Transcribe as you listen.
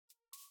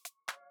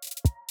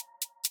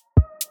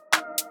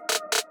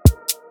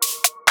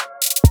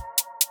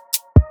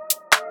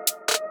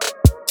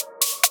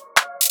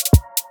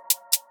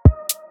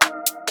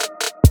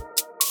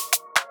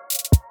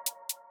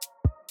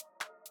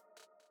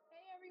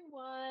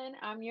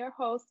I'm your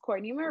host,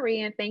 Courtney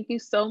Marie, and thank you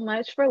so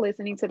much for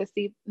listening to the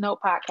C Note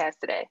podcast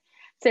today.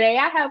 Today,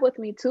 I have with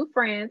me two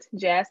friends,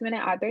 Jasmine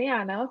and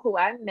Adriana, who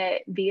I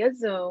met via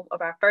Zoom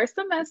of our first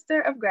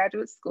semester of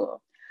graduate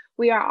school.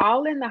 We are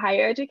all in the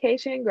higher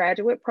education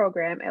graduate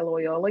program at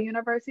Loyola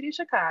University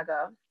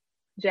Chicago.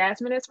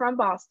 Jasmine is from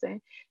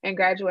Boston and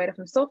graduated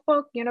from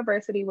Suffolk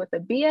University with a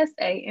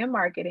BSA in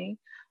marketing.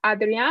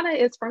 Adriana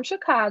is from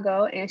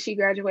Chicago and she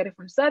graduated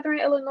from Southern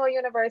Illinois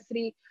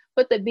University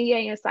with a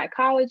BA in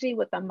psychology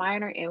with a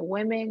minor in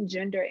women,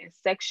 gender, and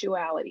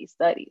sexuality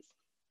studies.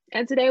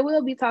 And today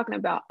we'll be talking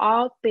about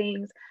all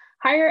things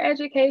higher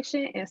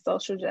education and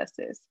social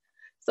justice.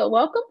 So,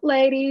 welcome,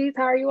 ladies.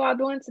 How are you all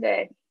doing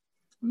today?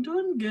 I'm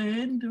doing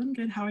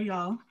good. How are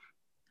y'all?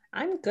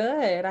 I'm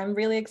good. I'm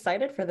really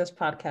excited for this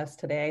podcast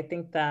today. I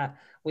think that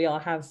we all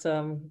have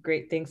some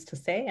great things to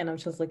say, and I'm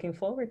just looking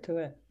forward to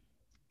it.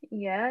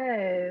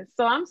 Yes.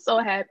 So I'm so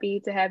happy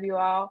to have you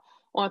all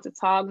on to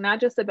talk, not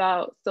just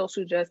about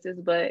social justice,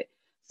 but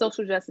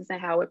social justice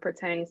and how it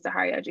pertains to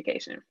higher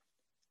education.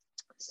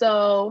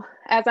 So,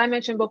 as I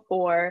mentioned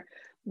before,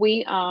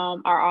 we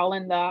are all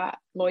in the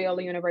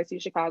Loyola University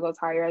Chicago's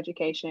higher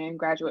education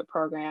graduate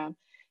program.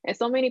 And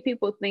so many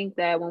people think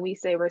that when we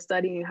say we're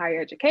studying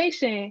higher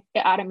education,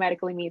 it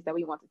automatically means that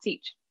we want to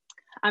teach.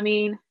 I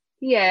mean,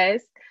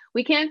 yes,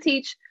 we can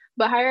teach,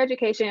 but higher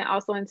education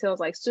also entails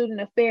like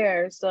student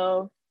affairs.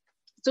 So,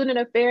 student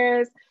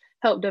affairs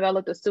help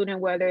develop the student,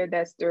 whether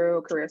that's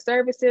through career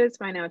services,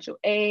 financial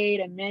aid,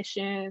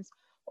 admissions,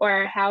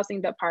 or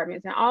housing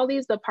departments. And all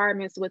these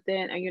departments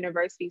within a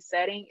university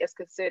setting is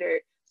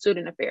considered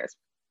student affairs.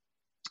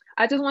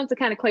 I just want to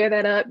kind of clear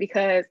that up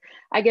because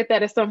I get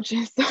that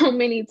assumption so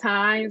many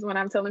times when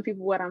I'm telling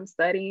people what I'm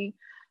studying.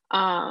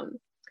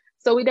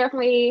 So we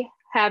definitely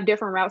have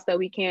different routes that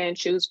we can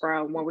choose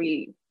from when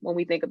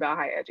we think about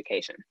higher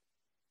education.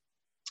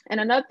 And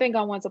another thing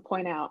I want to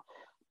point out,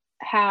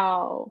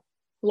 how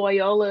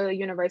Loyola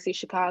University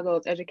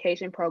Chicago's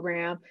education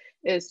program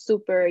is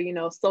super,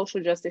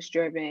 social justice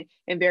driven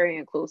and very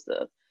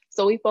inclusive.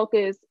 So we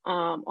focus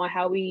on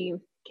how we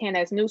can,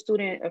 as new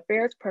student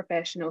affairs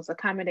professionals,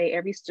 accommodate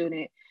every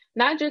student,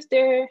 not just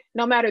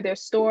no matter their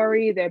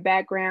story, their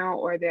background,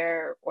 or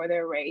their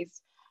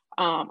race.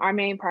 Our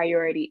main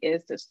priority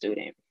is the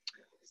student.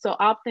 So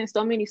often,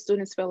 so many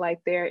students feel like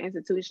their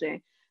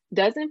institution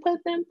doesn't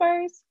put them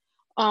first,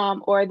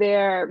 or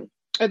there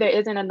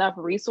isn't enough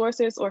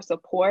resources or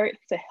support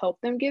to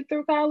help them get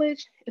through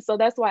college. So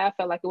that's why I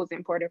felt like it was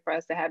important for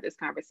us to have this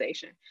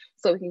conversation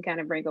so we can kind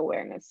of bring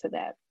awareness to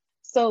that.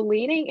 So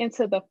leading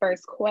into the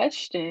first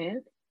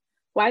question,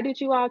 why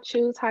did you all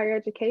choose higher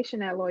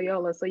education at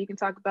Loyola? So you can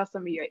talk about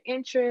some of your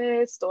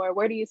interests, or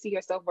where do you see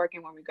yourself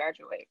working when we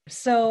graduate?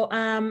 So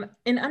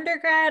in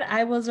undergrad,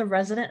 I was a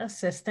resident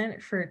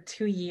assistant for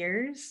 2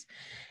 years,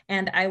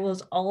 and I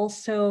was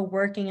also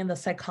working in the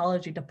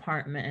psychology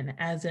department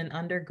as an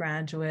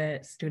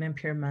undergraduate student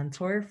peer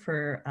mentor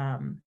for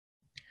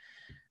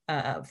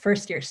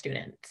first year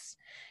students.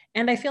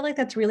 And I feel like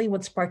that's really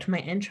what sparked my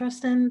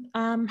interest in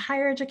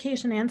higher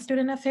education and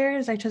student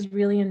affairs. I just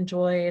really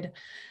enjoyed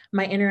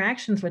my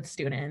interactions with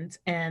students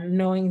and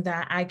knowing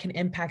that I can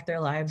impact their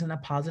lives in a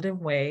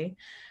positive way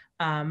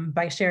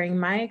by sharing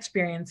my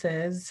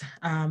experiences,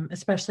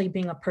 especially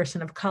being a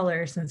person of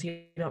color, since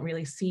you don't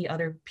really see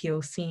other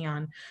POC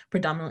on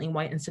predominantly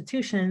white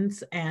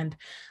institutions. And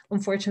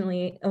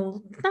unfortunately,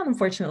 not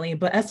unfortunately,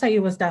 but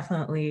SIU was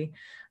definitely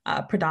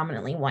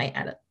predominantly white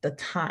at the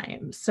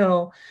time.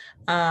 So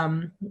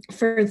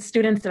for the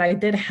students that I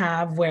did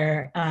have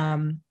where,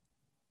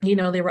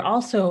 they were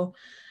also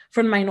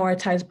from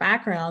minoritized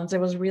backgrounds,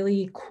 it was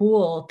really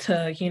cool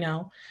to,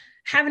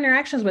 have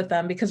interactions with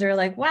them because they're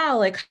like, wow,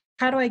 like,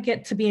 how do I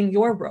get to be in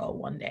your role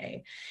one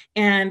day?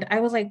 And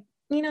I was like,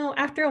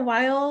 after a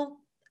while,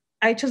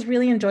 I just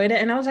really enjoyed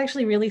it. And I was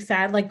actually really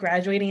sad, like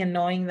graduating and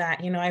knowing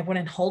that, I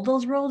wouldn't hold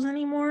those roles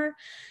anymore.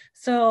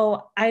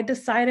 So I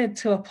decided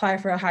to apply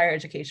for a higher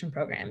education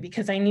program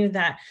because I knew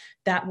that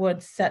that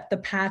would set the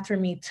path for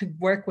me to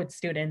work with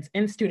students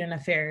in student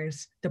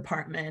affairs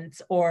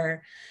departments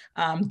or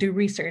do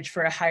research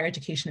for a higher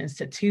education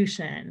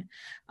institution.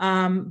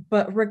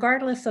 But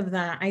regardless of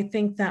that, I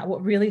think that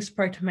what really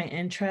sparked my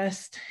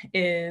interest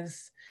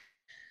is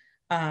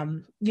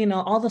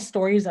all the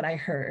stories that I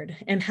heard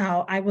and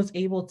how I was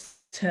able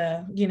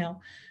to,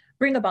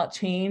 bring about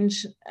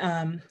change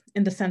in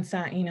the sense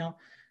that,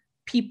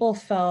 people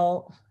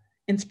felt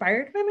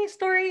inspired by my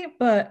story,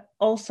 but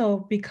also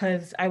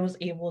because I was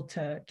able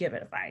to give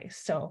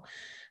advice. So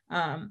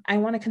I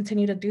want to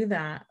continue to do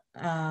that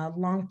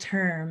long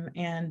term.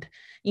 And,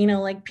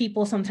 like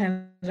people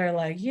sometimes are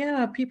like,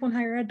 yeah, people in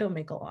higher ed don't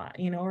make a lot,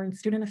 or in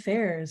student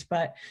affairs,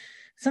 but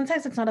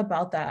sometimes it's not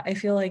about that. I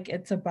feel like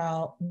it's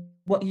about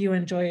what you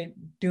enjoy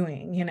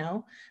doing,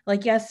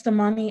 like, yes, the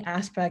money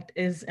aspect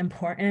is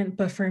important,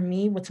 but for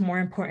me, what's more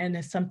important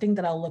is something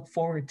that I'll look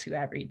forward to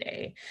every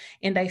day.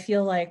 And I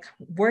feel like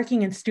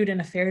working in student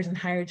affairs and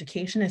higher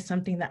education is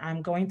something that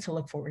I'm going to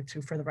look forward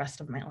to for the rest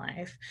of my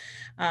life.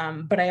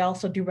 But I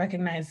also do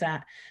recognize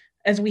that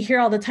as we hear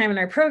all the time in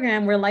our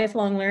program, we're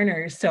lifelong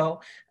learners.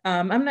 So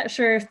I'm not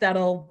sure if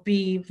that'll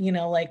be,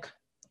 like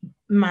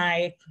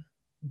my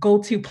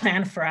go-to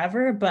plan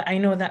forever, but I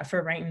know that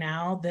for right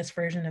now, this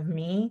version of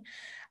me,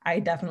 I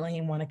definitely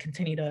want to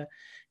continue to,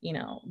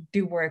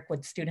 do work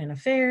with student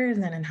affairs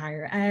and in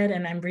higher ed,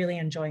 and I'm really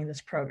enjoying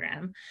this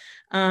program.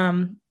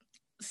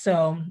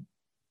 So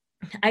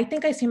I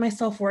think I see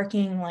myself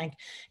working like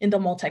in the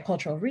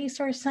Multicultural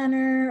Resource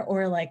Center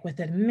or like with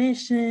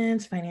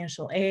admissions,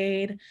 financial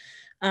aid,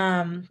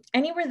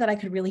 anywhere that I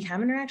could really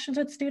have interactions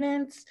with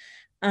students.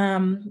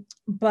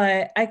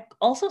 But I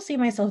also see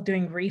myself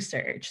doing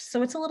research.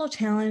 So it's a little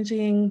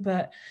challenging,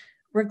 but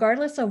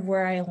regardless of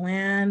where I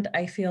land,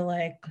 I feel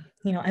like,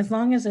 as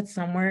long as it's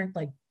somewhere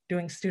like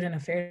doing student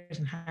affairs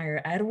and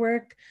higher ed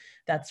work,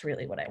 that's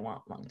really what I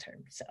want long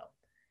term. So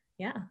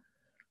yeah.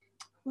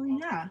 Well,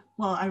 yeah.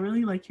 Well, I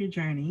really like your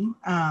journey.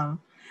 I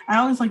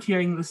always like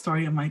hearing the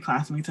story of my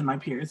classmates and my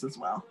peers as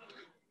well.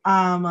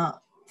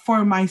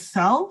 For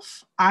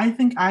myself, I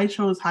think I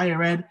chose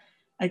higher ed,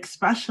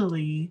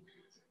 especially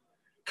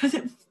because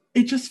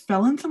it just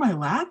fell into my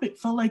lap. It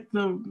felt like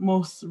the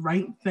most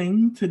right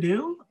thing to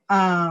do.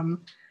 I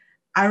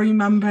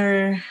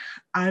remember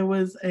I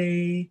was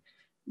a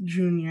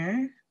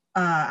junior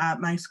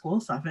at my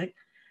school, Suffolk,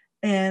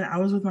 and I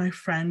was with my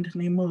friend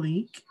named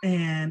Malik,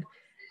 and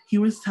he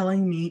was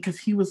telling me, because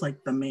he was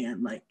like the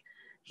man, like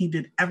he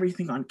did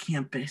everything on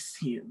campus.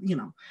 He,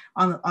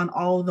 on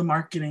all of the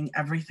marketing,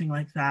 everything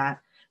like that,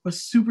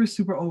 was super,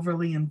 super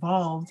overly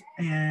involved.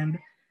 And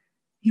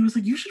he was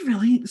like, you should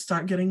really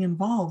start getting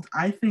involved.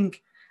 I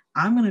think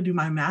I'm going to do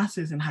my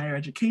master's in higher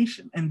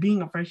education. And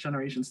being a first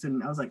generation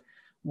student, I was like,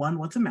 one,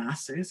 what's a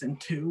master's? And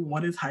two,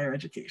 what is higher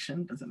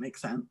education? Does it make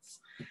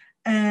sense?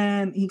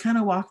 And he kind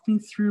of walked me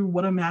through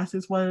what a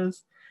master's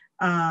was,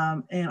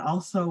 and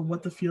also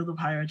what the field of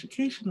higher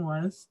education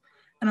was.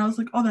 And I was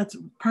like, oh, that's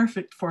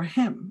perfect for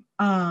him.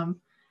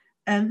 And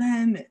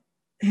then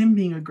him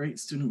being a great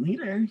student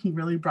leader, he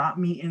really brought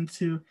me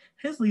into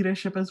his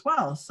leadership as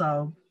well.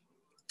 So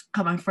I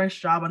got my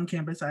first job on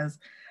campus as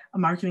a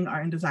marketing,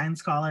 art, and design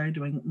scholar,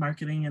 doing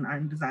marketing and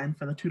art and design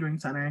for the tutoring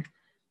center,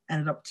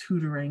 ended up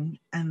tutoring.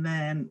 And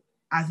then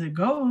as it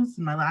goes,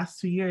 in my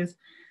last 2 years,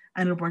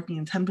 I ended up working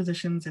in 10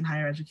 positions in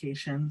higher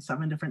education,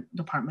 7 different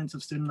departments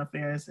of student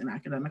affairs and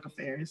academic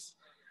affairs.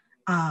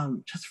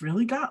 Just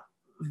really got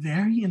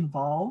very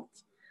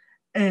involved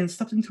and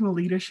stepped into a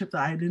leadership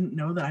that I didn't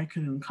know that I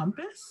could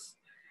encompass.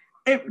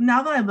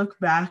 Now that I look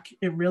back,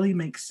 it really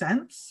makes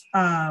sense.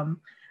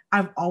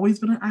 I've always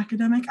been an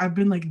academic. I've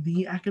been like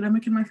the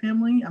academic in my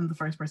family. I'm the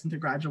first person to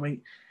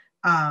graduate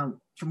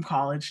from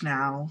college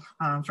now,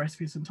 first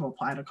person to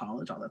apply to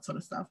college, all that sort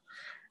of stuff.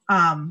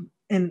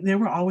 And they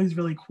were always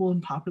really cool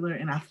and popular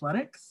in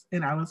athletics.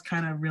 And I was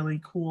kind of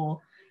really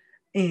cool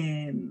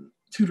in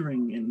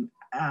tutoring and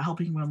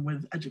helping them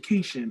with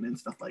education and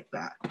stuff like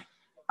that.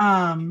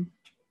 And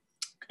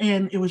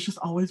it was just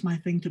always my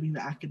thing to be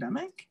the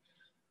academic.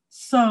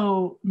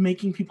 So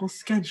making people's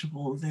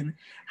schedules and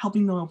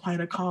helping them apply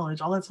to college,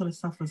 all that sort of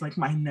stuff was like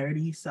my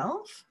nerdy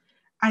self.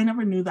 I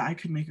never knew that I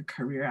could make a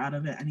career out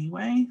of it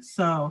anyway.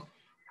 So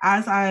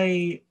as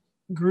I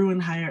grew in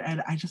higher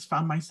ed, I just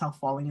found myself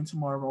falling into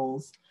more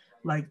roles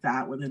like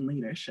that within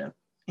leadership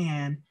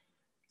and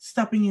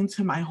stepping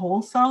into my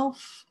whole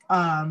self,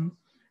 and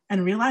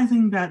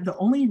realizing that the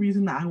only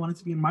reason that I wanted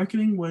to be in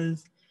marketing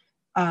was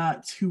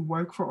to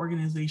work for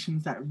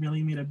organizations that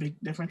really made a big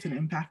difference and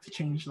impact to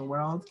change the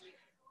world.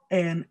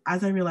 And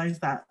as I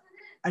realized that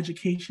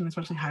education,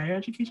 especially higher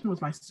education,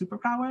 was my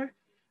superpower,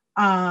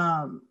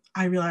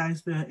 I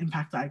realized the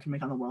impact that I can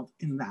make on the world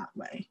in that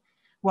way,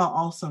 while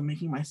also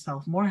making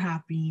myself more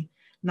happy,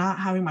 not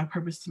having my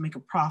purpose to make a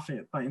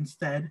profit, but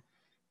instead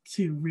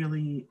to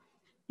really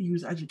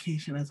use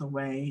education as a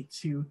way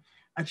to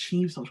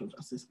achieve social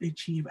justice,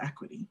 achieve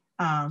equity.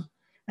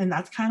 And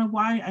that's kind of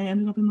why I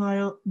ended up in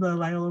the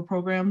Loyola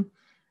program.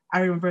 I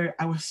remember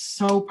I was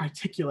so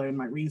particular in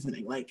my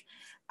reasoning. Like,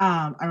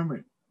 I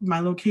remember my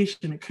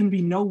location, it couldn't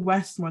be no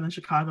west more than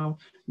Chicago,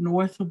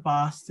 north of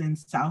Boston,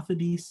 south of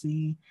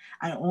DC.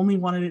 I only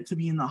wanted it to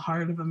be in the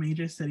heart of a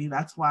major city.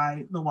 That's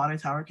why the Water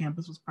Tower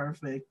campus was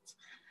perfect.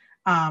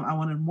 I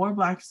wanted more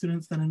Black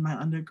students than in my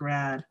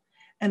undergrad.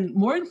 And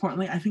more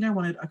importantly, I think I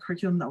wanted a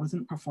curriculum that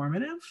wasn't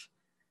performative,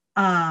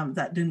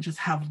 that didn't just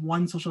have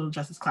one social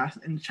justice class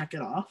and check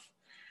it off.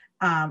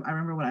 I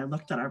remember when I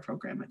looked at our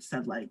program, it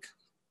said like,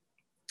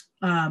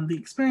 the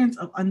experience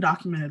of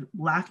undocumented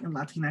Black and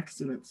Latinx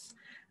students.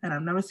 And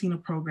I've never seen a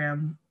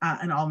program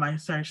in all my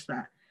research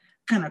that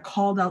kind of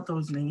called out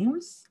those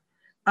names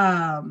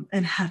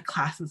and had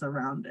classes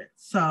around it.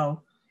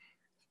 So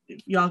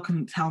if y'all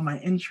couldn't tell, my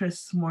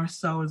interests more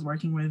so is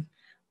working with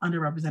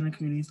underrepresented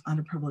communities,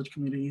 underprivileged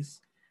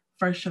communities,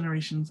 first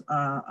generations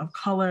of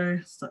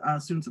color,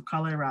 students of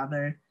color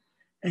rather,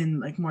 in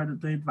like more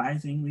the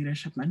advising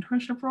leadership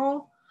mentorship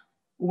role,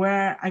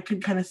 where I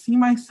could kind of see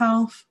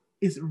myself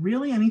is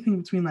really anything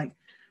between like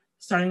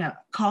starting at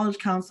college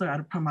counselor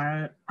at a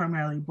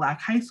primarily Black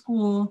high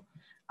school,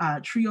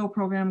 TRIO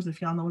programs,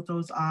 if y'all know what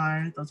those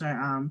are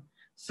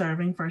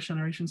serving first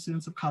generation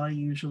students of color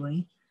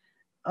usually.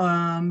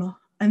 And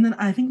then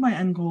I think my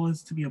end goal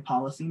is to be a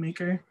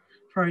policymaker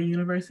for our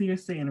university or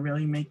state and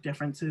really make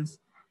differences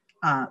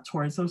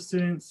towards those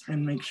students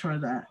and make sure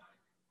that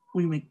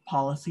we make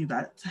policy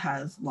that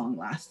has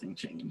long-lasting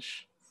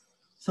change.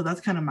 So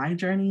that's kind of my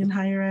journey in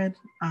higher ed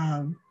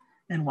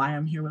and why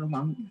I'm here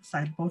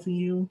alongside both of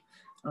you.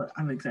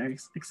 I'm very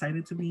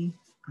excited to be.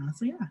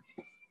 So yeah.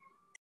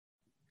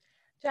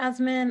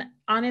 Jasmine,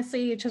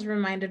 honestly, it just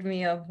reminded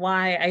me of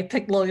why I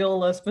picked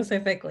Loyola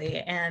specifically.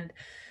 And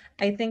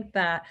I think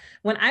that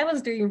when I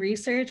was doing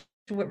research,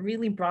 what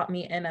really brought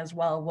me in as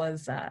well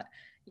was that,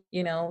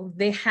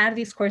 they had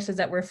these courses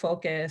that were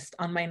focused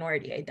on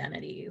minority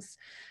identities.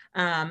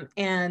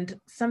 And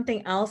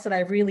something else that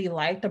I really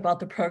liked about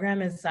the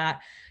program is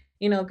that,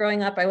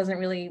 growing up, I wasn't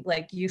really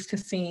used to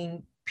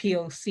seeing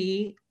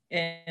POC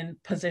in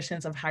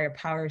positions of higher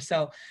power.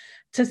 So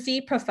to see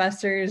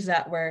professors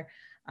that were,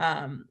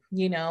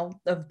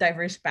 of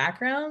diverse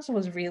backgrounds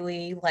was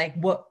really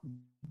what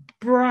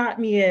brought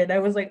me in. I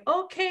was like,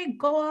 okay,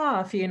 go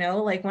off,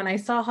 when I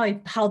saw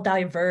how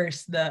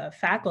diverse the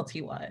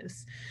faculty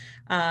was.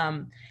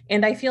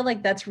 And I feel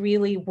like that's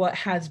really what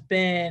has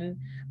been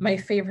my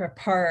favorite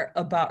part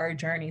about our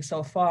journey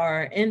so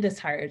far in this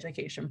higher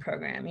education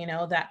program,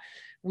 that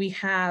we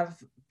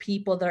have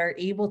people that are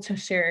able to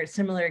share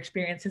similar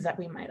experiences that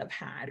we might have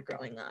had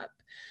growing up.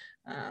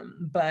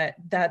 But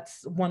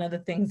that's one of the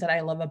things that I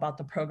love about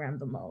the program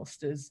the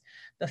most is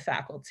the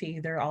faculty.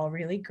 They're all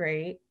really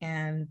great.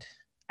 And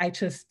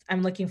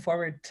I'm looking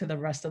forward to the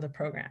rest of the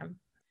program.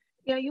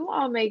 Yeah, you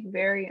all make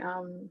very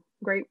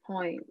great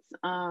points.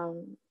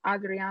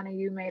 Adriana,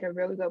 you made a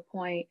really good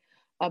point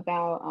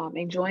about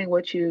enjoying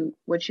what you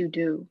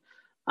do.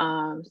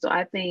 So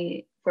I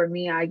think for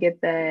me, I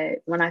get that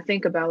when I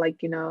think about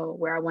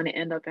where I want to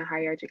end up in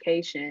higher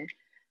education,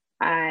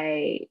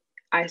 I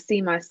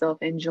see myself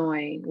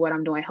enjoying what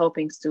I'm doing,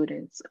 helping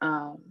students,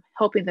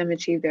 helping them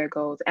achieve their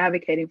goals,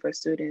 advocating for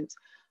students.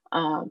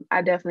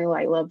 I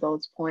definitely love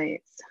those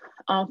points.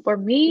 For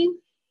me,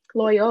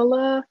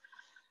 Loyola,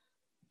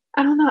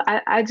 I don't know.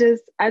 I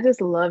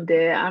just loved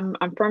it. I'm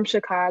from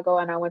Chicago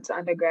and I went to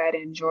undergrad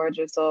in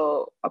Georgia.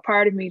 So a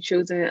part of me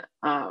choosing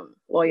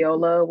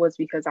Loyola was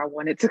because I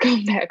wanted to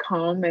come back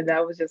home, and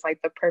that was just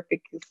the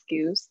perfect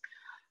excuse.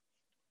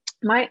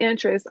 My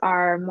interests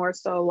are more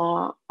so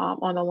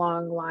on the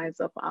long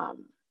lines of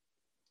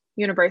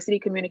university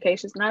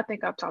communications, and I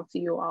think I've talked to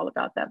you all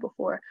about that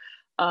before.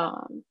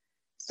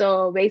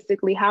 So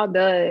basically, how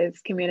does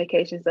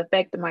communications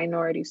affect the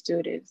minority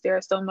students?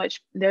 There's so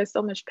much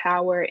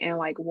power in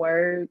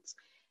words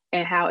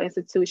and how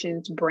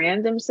institutions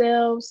brand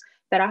themselves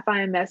that I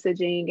find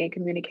messaging and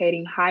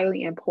communicating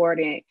highly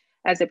important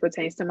as it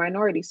pertains to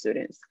minority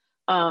students.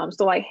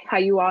 So how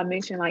you all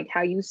mentioned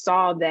how you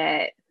saw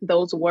that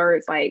those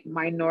words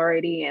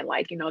minority and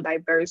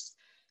diverse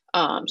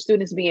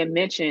students being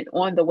mentioned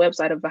on the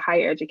website of the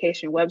higher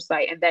education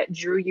website, and that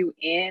drew you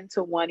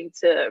into wanting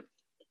to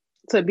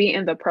be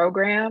in the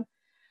program.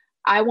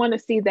 I want to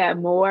see that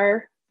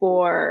more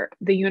for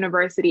the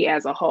university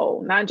as a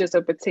whole, not just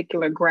a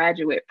particular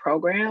graduate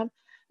program.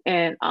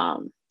 And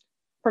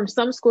from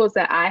some schools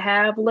that I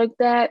have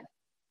looked at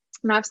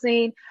and I've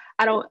seen,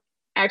 I don't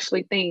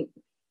actually think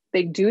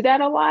they do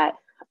that a lot.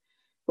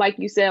 Like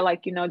you said,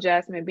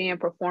 Jasmine, being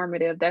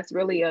performative, that's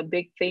really a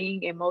big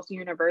thing in most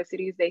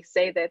universities. They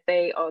say that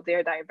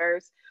they're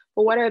diverse,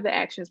 but what are the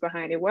actions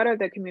behind it? What are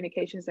the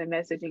communications and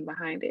messaging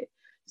behind it?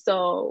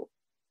 So,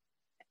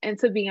 and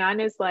to be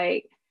honest,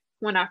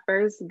 when I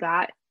first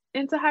got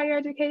into higher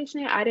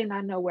education, I did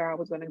not know where I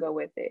was going to go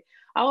with it.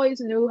 I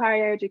always knew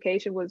higher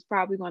education was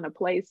probably going to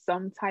play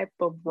some type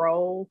of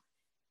role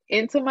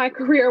into my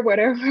career,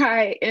 whatever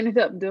I ended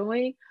up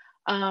doing,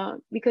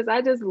 because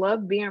I just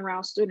love being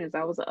around students.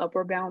 I was an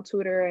upward bound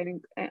tutor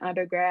and in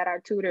undergrad. I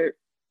tutored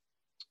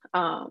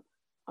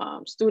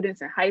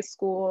students in high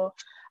school.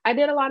 I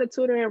did a lot of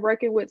tutoring,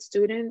 working with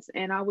students,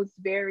 and I was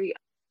very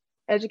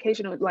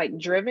educational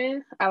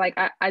driven.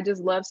 I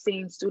just love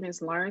seeing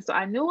students learn. So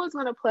I knew it was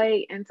going to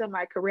play into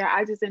my career.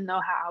 I just didn't know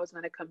how I was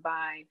going to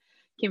combine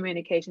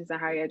communications and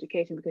higher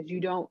education, because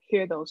you don't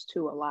hear those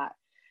two a lot.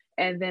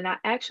 And then I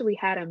actually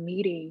had a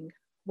meeting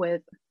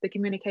with the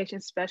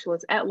communications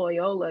specialist at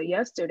Loyola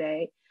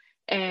yesterday.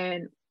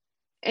 And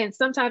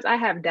sometimes I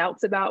have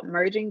doubts about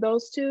merging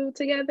those two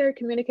together,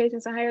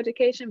 communications and higher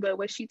education. But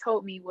what she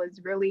told me was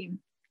really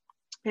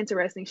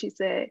interesting. She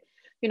said,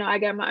 I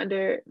got my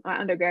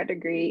undergrad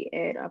degree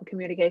in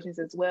communications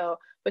as well.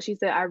 But she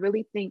said, I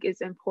really think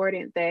it's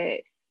important that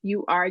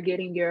you are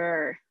getting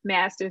your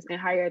master's in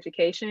higher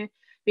education,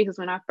 because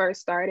when I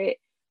first started,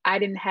 I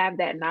didn't have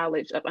that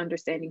knowledge of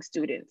understanding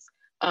students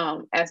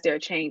as they're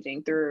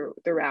changing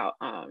throughout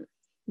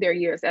their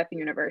years at the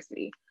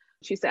university.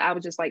 She said I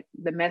was just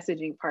the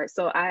messaging part.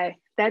 So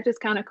that just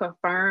kind of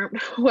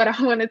confirmed what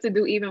I wanted to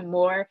do even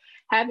more,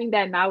 having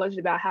that knowledge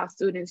about how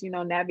students,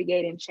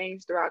 navigate and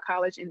change throughout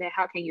college, and then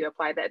how can you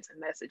apply that to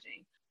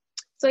messaging.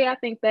 So yeah, I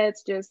think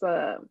that's just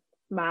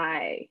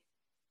my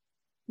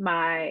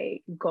my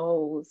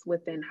goals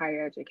within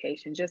higher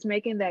education, just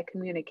making that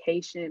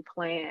communication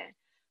plan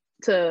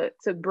to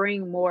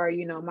bring more,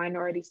 you know,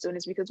 minority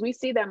students, because we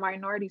see that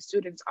minority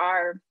students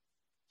are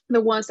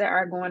the ones that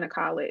are going to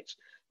college,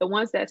 the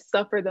ones that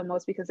suffer the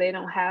most because they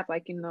don't have,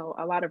 like, you know,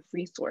 a lot of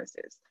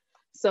resources.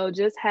 So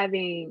just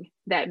having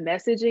that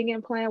messaging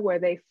and plan where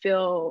they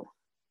feel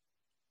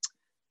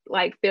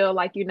like,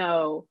 you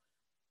know,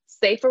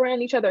 safe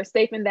around each other,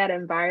 safe in that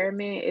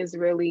environment is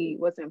really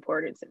what's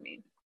important to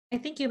me. I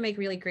think you make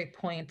really great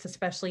points,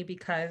 especially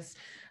because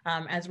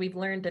as we've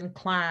learned in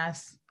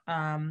class,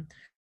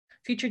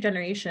 future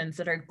generations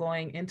that are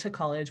going into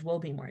college will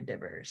be more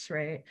diverse,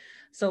 right?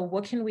 So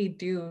what can we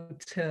do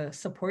to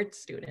support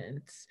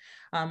students,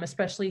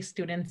 especially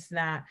students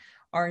that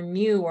are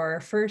new or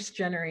first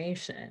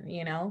generation,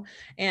 you know?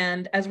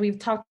 And as we've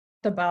talked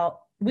about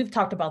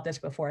this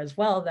before as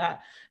well,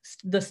 that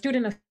the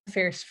student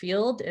affairs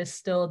field is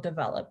still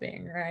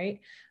developing, right?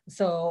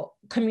 So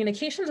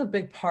communication is a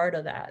big part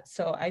of that.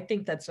 So I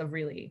think that's a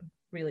really,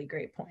 really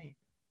great point.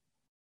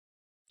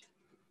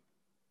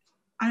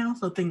 I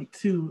also think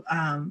too,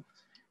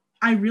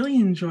 I really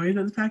enjoy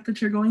the fact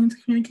that you're going into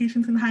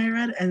communications in higher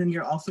ed, and then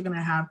you're also going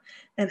to have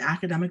an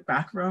academic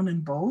background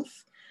in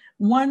both.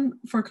 One,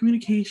 for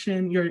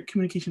communication, your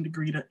communication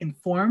degree to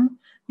inform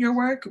your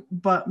work,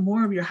 but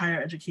more of your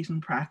higher education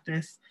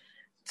practice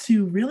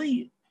to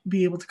really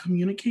be able to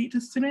communicate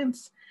to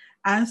students.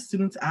 As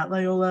students at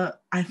Loyola,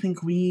 I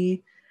think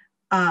we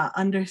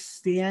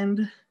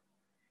understand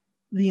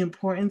the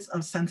importance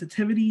of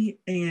sensitivity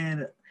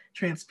and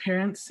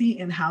transparency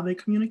in how they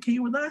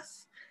communicate with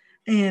us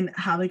and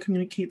how they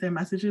communicate their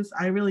messages.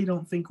 I really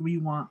don't think we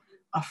want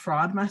a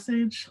fraud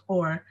message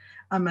or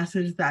a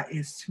message that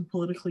is too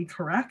politically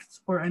correct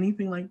or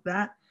anything like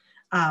that.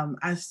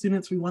 As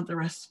students, we want the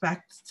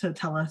respect to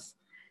tell us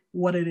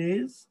what it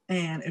is.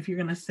 And if you're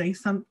going to say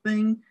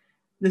something,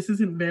 this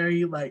isn't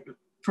very like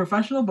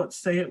professional, but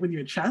say it with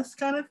your chest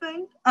kind of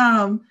thing.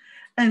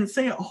 And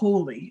say it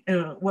wholly.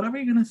 Whatever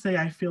you're going to say,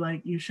 I feel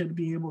like you should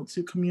be able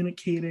to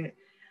communicate it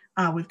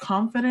with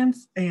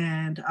confidence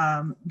and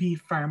be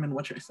firm in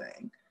what you're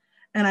saying.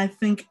 And I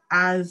think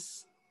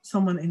as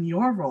someone in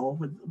your role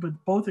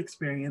with both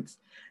experience,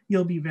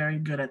 you'll be very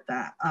good at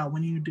that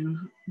when you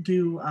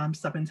do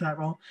step into that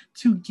role,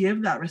 to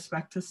give that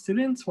respect to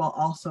students while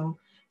also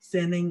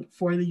standing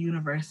for the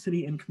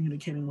university and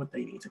communicating what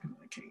they need to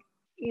communicate.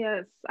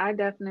 Yes, I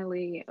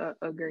definitely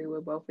agree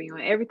with both of you.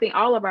 And everything,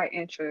 all of our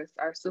interests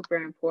are super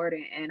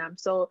important. And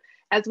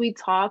as we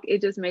talk,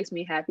 it just makes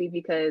me happy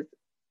because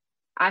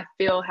I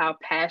feel how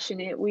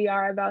passionate we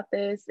are about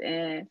this.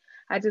 And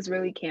I just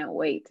really can't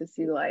wait to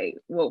see like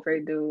what we're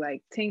do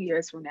like 10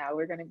 years from now.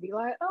 We're gonna be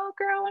like, oh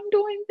girl, I'm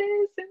doing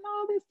this and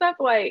all this stuff.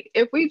 Like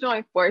if we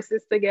join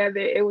forces together,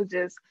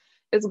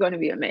 it's gonna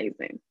be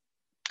amazing.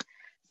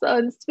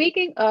 So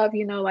speaking of,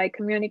 you know, like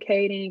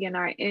communicating and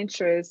our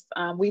interests,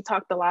 we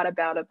talked a lot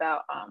about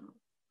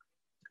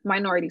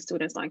minority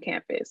students on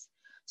campus.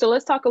 So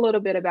let's talk a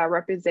little bit about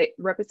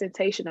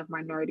representation of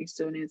minority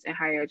students in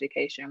higher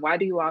education. Why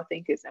do you all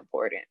think it's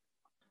important?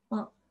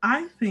 Well,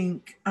 I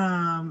think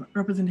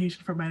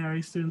representation for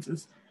minority students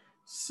is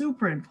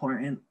super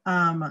important.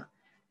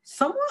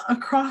 Somewhat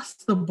across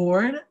the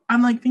board,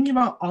 I'm like thinking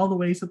about all the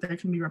ways that there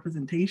can be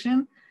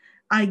representation.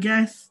 I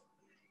guess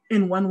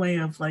in one way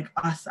of like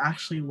us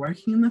actually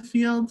working in the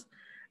field,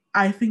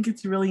 I think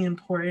it's really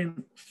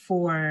important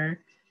for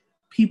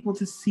people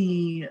to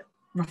see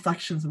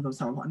reflections of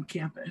themselves on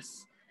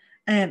campus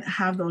and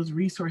have those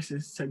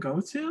resources to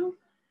go to.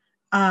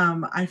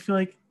 I feel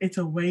like it's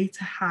a way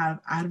to have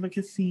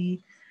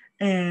advocacy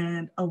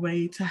and a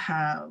way to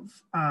have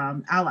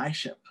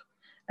allyship,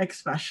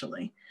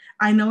 especially.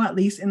 I know at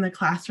least in the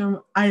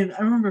classroom, I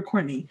remember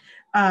Courtney,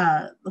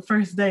 the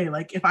first day,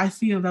 like if I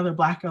see another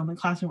Black girl in the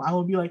classroom, I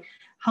will be like,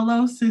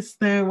 hello,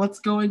 sister, what's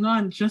going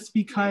on? Just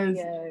because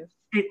Yes.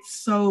 it's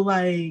so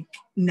like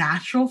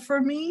natural for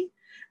me.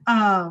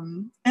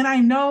 And I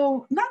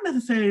know not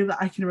necessarily that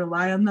I can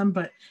rely on them,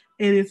 but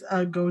it is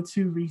a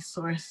go-to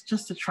resource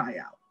just to try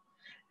out.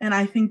 And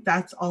I think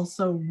that's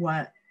also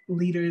what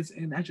leaders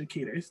and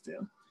educators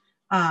do.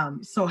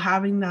 So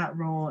having that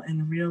role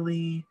and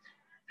really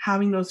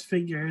having those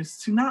figures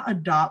to not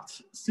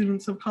adopt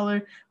students of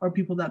color or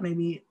people that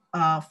maybe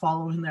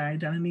follow in their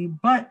identity,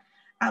 but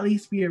at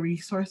least be a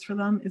resource for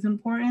them is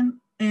important.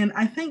 And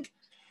I think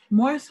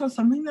more so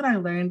something that I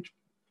learned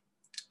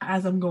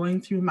as I'm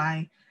going through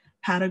my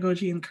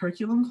pedagogy and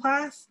curriculum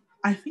class,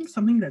 I think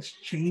something that's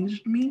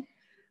changed me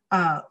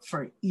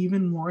for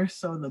even more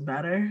so the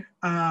better,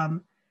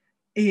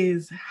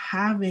 is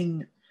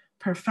having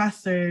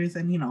professors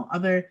and, you know,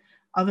 other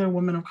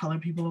women of color,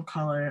 people of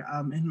color,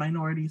 and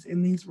minorities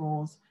in these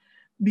roles,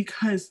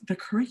 because the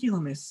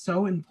curriculum is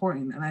so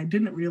important. And I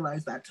didn't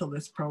realize that till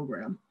this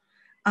program.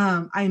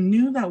 I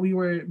knew that we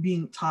were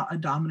being taught a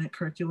dominant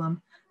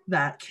curriculum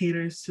that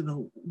caters to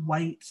the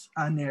white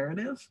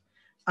narrative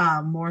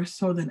more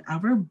so than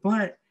ever.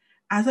 But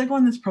as I go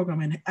in this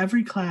program, in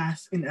every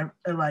class,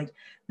 like,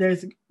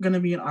 there's going to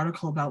be an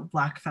article about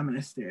Black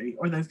feminist theory,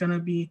 or there's going to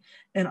be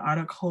an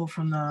article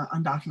from the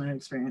undocumented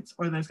experience,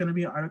 or there's going to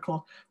be an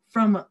article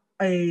from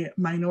a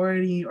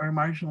minority or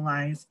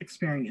marginalized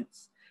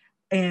experience.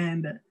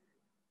 And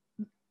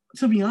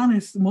to be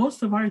honest,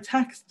 most of our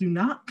texts do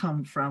not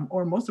come from,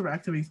 or most of our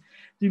activities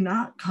do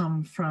not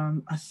come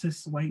from a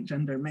cis white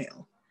gender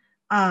male.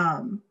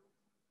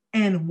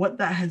 And what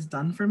that has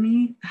done for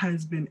me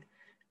has been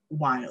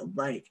wild.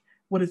 Like,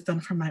 what it's done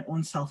for my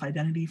own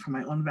self-identity, for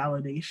my own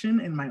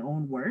validation in my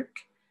own work.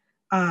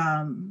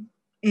 And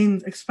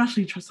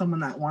especially for someone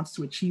that wants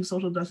to achieve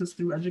social justice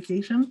through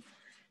education,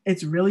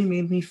 it's really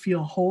made me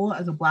feel whole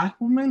as a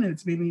Black woman, and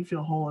it's made me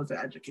feel whole as an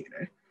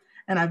educator.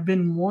 And I've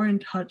been more in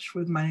touch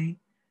with my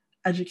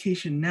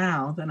education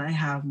now than I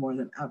have more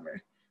than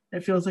ever.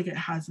 It feels like it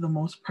has the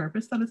most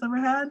purpose that it's ever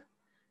had.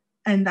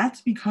 And that's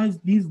because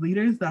these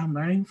leaders that I'm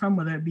learning from,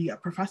 whether it be a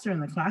professor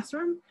in the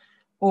classroom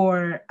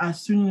or a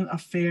student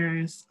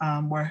affairs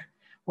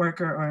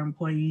worker or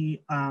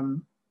employee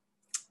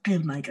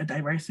in like a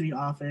diversity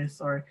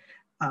office or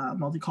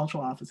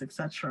multicultural office,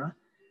 etc.,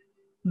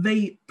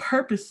 they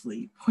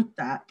purposely put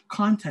that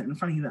content in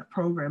front of you, that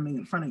programming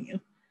in front of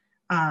you.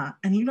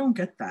 And you don't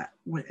get that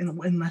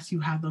unless you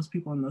have those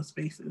people in those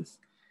spaces.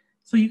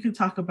 So you could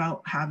talk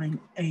about having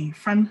a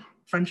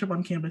friendship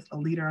on campus, a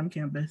leader on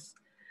campus,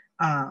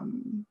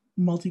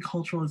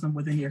 multiculturalism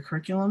within your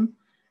curriculum,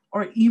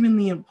 or even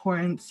the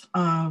importance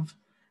of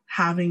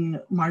having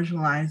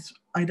marginalized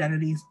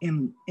identities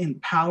in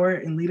power,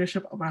 in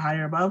leadership, or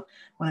higher above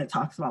when it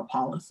talks about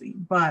policy.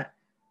 But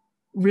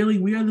really,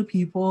 we are the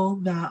people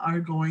that are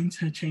going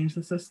to change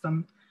the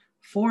system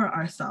for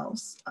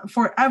ourselves,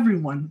 for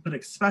everyone, but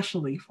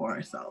especially for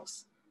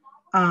ourselves.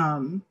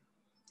 And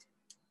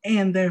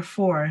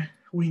therefore,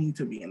 we need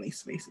to be in these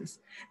spaces.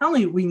 Not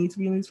only we need to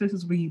be in these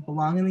spaces, we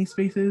belong in these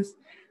spaces,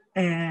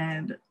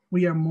 and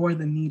we are more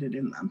than needed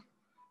in them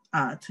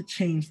to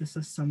change the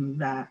system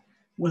that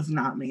was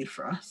not made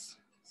for us.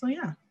 So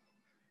yeah,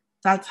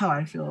 that's how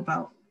I feel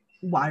about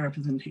why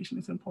representation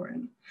is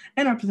important.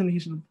 And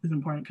representation is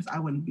important because I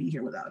wouldn't be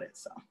here without it,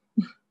 so.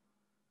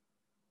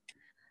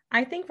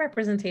 I think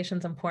representation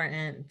is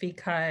important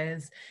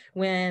because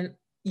when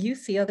you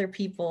see other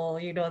people,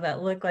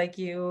 that look like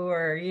you,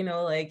 or,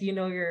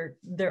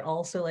 they're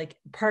also like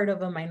part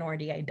of a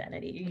minority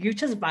identity. You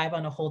just vibe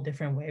on a whole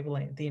different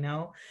wavelength,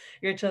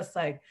 you're just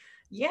like,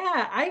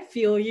 yeah, I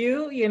feel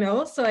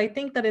you, So I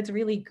think that it's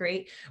really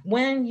great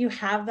when you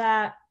have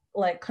that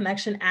like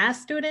connection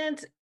as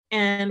students,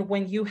 and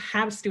when you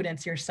have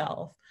students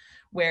yourself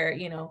where,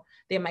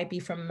 they might be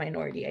from a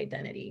minority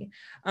identity.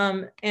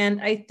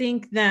 And I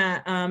think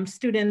that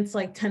students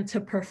like tend to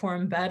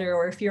perform better,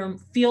 or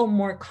feel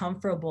more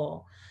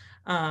comfortable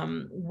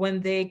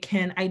when they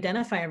can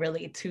identify and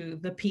relate to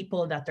the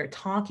people that they're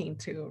talking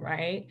to,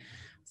 right?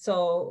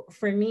 So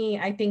for me,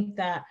 I think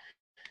that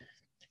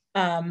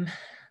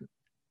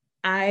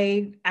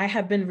I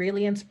have been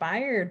really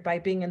inspired by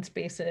being in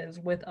spaces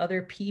with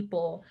other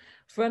people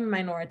from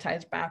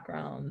minoritized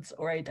backgrounds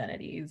or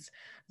identities.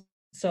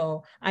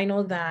 So I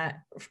know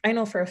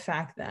for a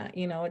fact that,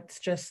 it's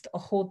just a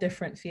whole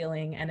different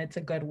feeling, and it's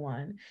a good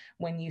one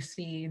when you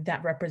see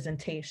that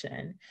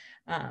representation,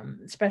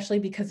 especially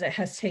because it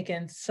has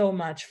taken so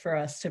much for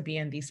us to be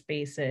in these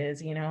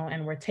spaces,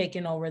 and we're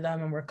taking over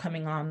them and we're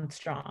coming on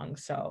strong.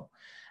 So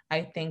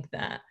I think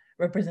that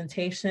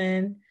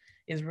representation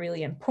is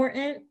really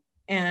important.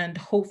 And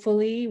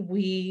hopefully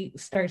we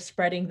start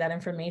spreading that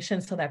information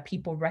so that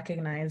people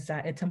recognize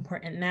that it's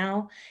important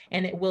now,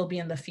 and it will be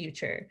in the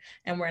future.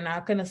 And we're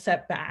not going to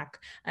set back.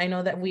 I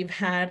know that we've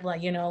had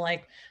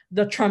like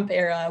the Trump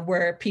era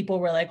where people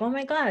were like, oh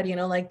my God,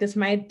 this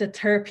might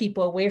deter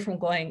people away from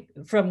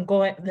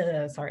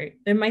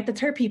it might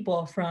deter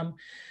people from,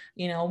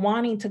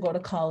 wanting to go to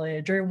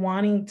college, or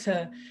wanting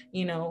to,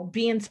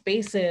 be in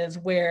spaces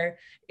where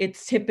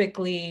it's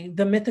typically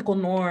the mythical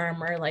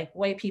norm, or like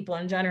white people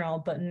in general.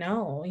 But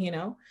no,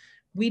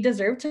 we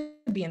deserve to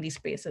be in these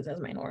spaces as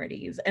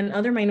minorities, and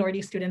other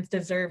minority students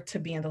deserve to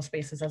be in those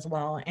spaces as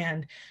well.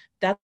 And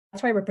that's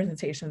why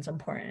representation is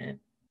important.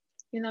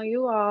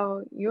 You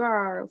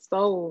are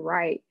so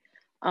right.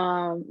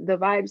 The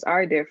vibes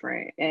are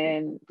different.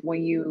 And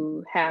when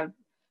you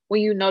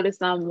notice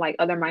some like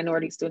other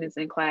minority students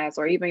in class,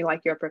 or even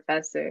like your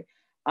professor,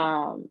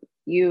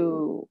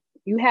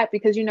 you have,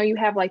 because you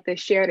have like the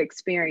shared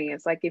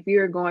experience. Like if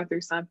you're going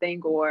through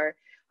something, or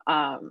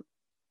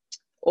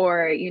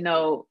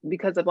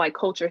because of like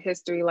culture,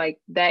 history, like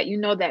that,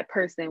 that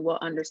person will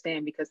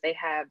understand because they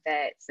have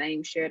that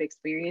same shared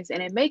experience,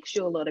 and it makes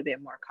you a little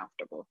bit more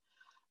comfortable.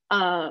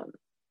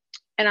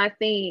 And I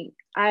think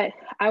I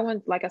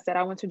went, like I said,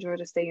 I went to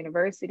Georgia State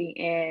University,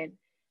 and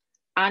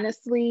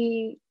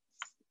honestly,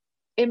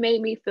 it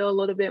made me feel a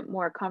little bit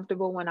more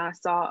comfortable when I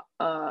saw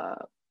a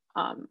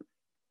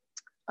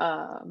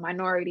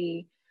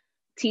minority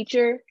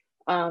teacher,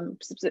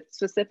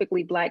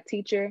 specifically Black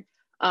teacher,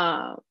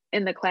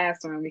 in the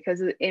classroom,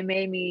 because it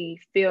made me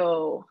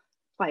feel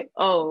like,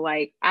 oh,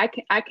 like I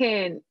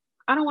can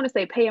I don't want to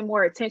say paying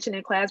more attention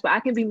in class, but I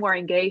can be more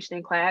engaged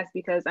in class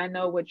because I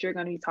know what you're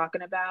going to be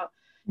talking about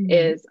Mhm.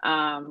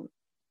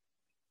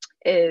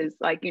 is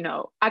like,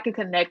 I can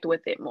connect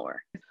with it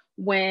more.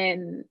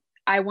 When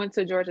I went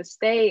to Georgia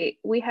State,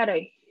 we had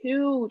a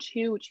huge,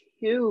 huge,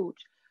 huge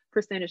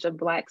percentage of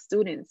Black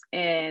students.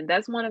 And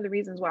that's one of the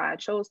reasons why I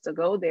chose to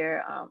go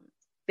there.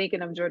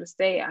 Thinking of Georgia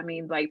State, I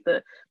mean, like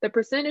the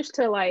percentage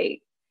to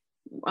like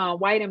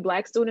white and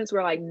Black students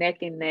were like neck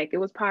and neck. It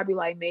was probably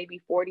like maybe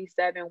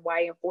 47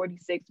 white and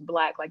 46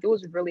 Black. Like it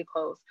was really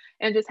close.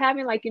 And just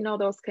having like,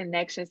 those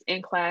connections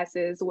in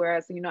classes,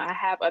 whereas, I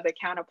have other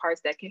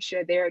counterparts that can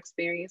share their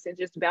experience and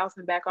just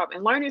bouncing back off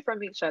and learning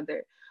from each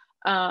other.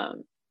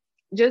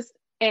 Just,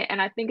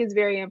 and I think it's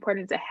very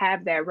important to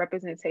have that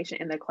representation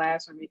in the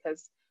classroom,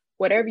 because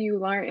whatever you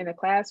learn in the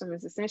classroom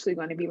is essentially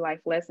going to be life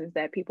lessons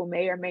that people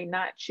may or may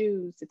not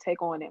choose to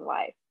take on in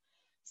life.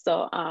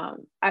 So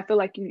I feel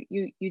like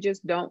you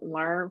just don't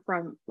learn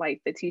from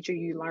like the teacher,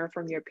 you learn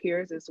from your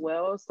peers as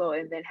well. So,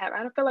 and then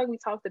I don't feel like we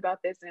talked about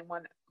this in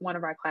one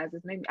of our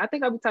classes. Maybe I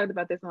think we talked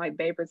about this in like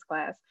Baber's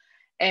class,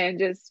 and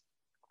just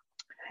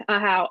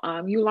how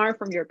you learn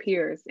from your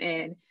peers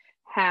and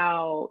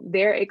how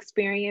their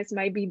experience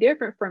might be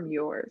different from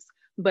yours,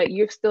 but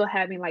you're still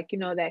having like,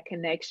 that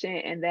connection,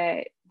 and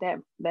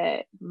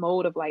that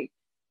mode of like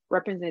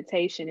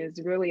representation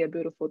is really a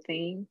beautiful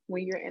thing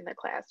when you're in the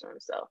classroom.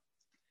 So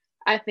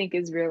I think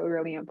it's really,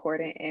 really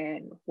important.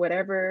 And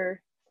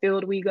whatever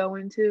field we go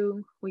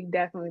into, we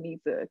definitely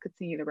need to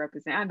continue to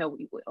represent. I know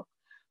we will,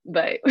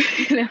 but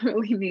we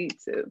definitely need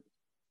to.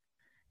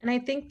 And I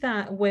think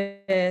that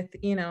with,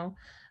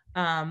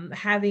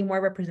 having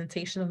more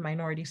representation of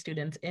minority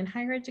students in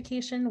higher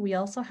education, we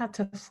also have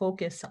to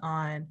focus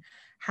on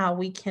how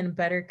we can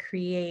better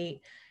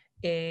create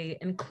a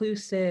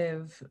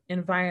inclusive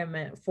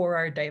environment for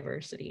our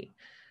diversity,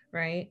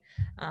 right?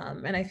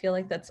 And I feel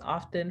like that's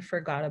often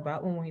forgot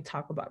about when we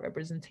talk about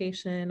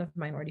representation of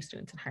minority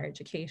students in higher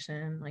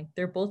education. Like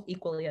they're both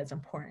equally as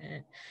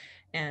important.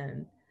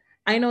 And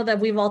I know that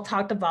we've all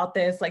talked about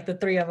this, like the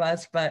three of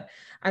us, but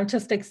I'm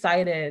just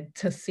excited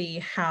to see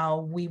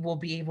how we will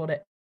be able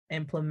to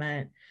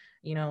implement,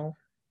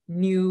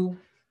 new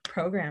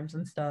programs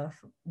and stuff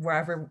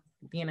wherever,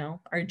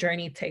 our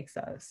journey takes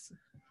us.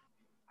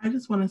 I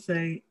just want to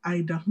say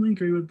I definitely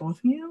agree with both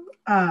of you,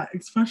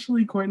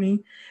 especially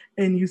Courtney,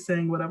 and you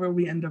saying whatever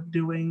we end up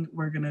doing,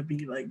 we're going to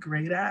be like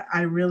great at.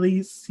 I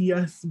really see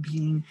us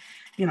being,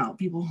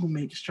 people who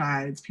make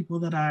strides, people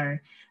that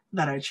are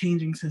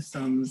changing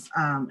systems,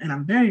 and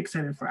I'm very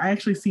excited for. I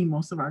actually see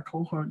most of our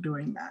cohort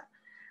doing that,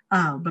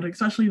 but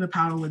especially the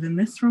power within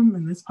this room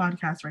and this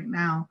podcast right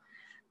now.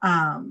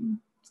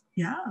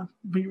 Yeah,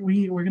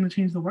 we're going to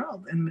change the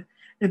world, and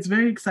it's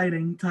very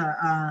exciting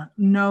to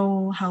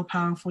know how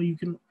powerful you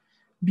can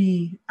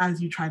be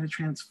as you try to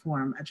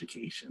transform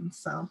education.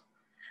 So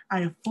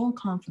I have full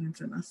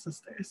confidence in us,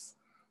 sisters.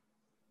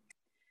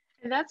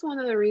 And that's one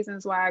of the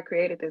reasons why I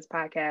created this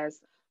podcast,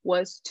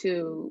 was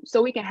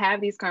so we can have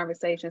these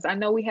conversations. I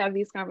know we have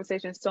these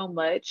conversations so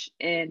much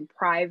in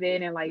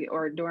private and like,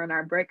 or during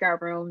our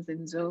breakout rooms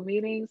and Zoom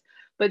meetings,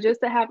 but just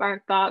to have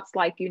our thoughts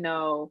like,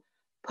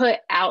 put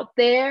out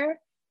there,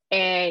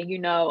 and,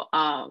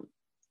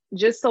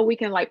 just so we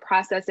can like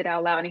process it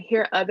out loud and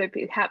hear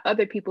have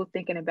other people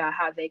thinking about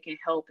how they can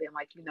help and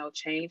like,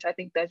 change. I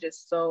think that's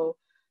just so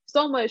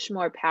much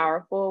more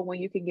powerful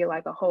when you can get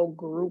like a whole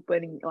group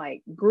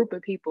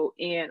of people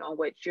in on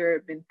what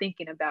you've been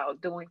thinking about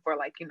doing for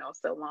like,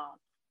 so long.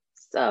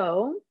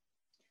 So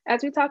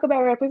as we talk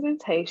about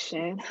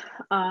representation,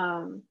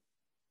 that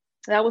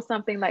was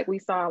something like we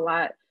saw a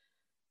lot,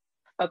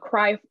 a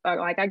cry,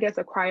 like I guess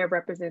a cry of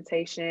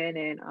representation,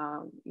 and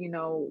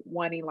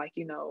wanting like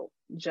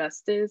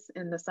justice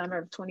in the summer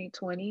of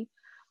 2020.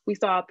 We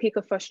saw a peak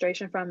of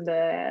frustration from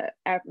the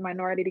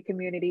minority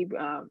community,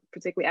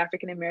 particularly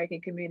African American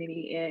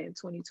community, in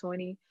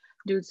 2020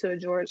 due to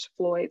George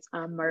Floyd's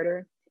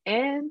murder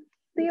and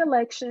the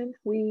election.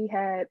 We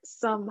had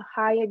some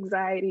high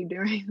anxiety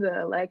during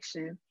the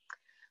election.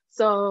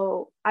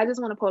 So I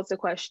just want to pose a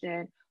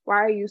question. Why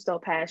are you so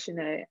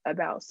passionate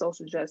about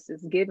social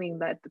justice, given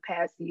that the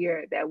past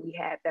year that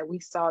we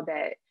saw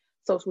that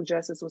social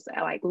justice was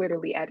like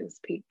literally at its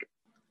peak?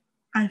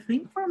 I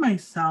think for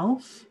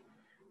myself,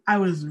 I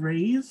was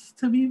raised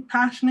to be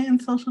passionate in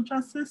social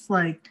justice.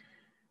 Like,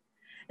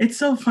 it's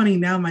so funny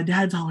now. My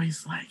dad's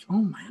always like,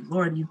 "Oh my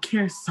Lord, you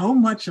care so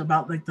much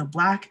about like the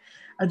Black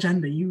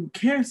agenda. You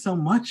care so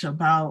much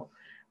about,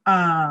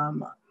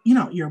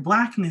 your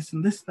Blackness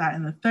and this, that,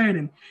 and the third."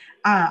 And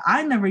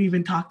I never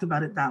even talked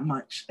about it that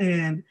much.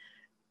 And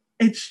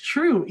it's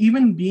true.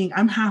 Even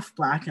I'm half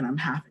Black and I'm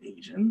half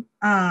Asian.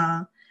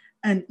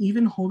 And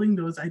even holding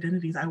those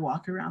identities, I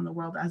walk around the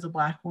world as a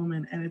Black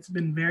woman, and it's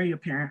been very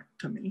apparent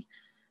to me.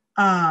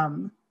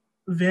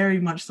 Very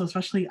much so,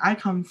 especially I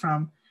come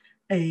from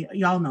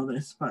y'all know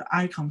this, but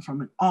I come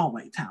from an all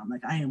white town.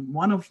 Like I am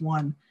one of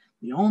one,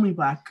 the only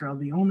Black girl,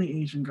 the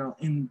only Asian girl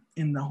in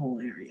the whole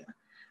area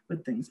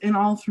with things, and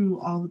all through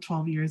all the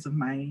 12 years of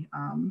my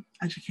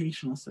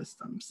educational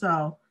system.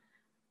 So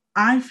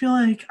I feel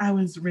like I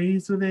was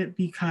raised with it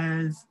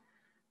because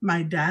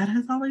my dad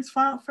has always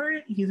fought for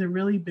it. He's a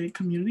really big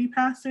community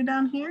pastor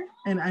down here,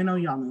 and I know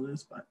y'all know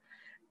this, but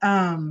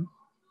um,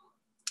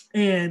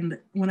 and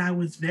when I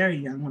was very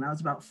young, when I was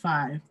about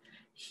 5,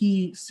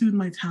 he sued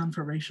my town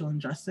for racial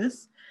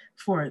injustice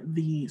for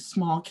the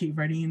small Cape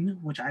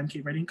Verdean, which I'm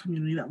Cape Verdean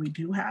community that we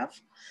do have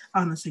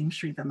on the same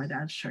street that my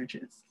dad's church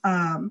is.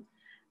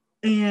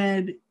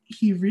 And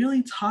he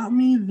really taught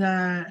me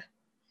that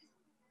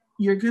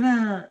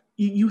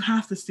you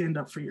have to stand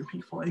up for your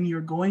people, and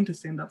you're going to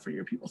stand up for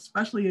your people,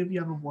 especially if you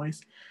have a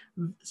voice,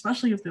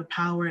 especially if the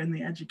power and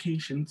the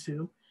education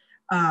to,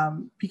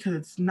 because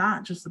it's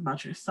not just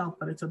about yourself,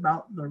 but it's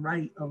about the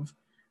right of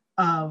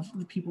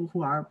the people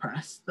who are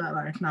oppressed, that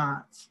are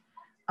not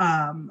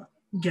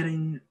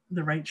getting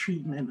the right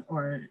treatment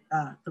or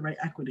the right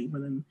equity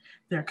within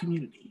their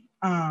community.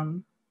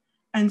 And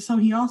so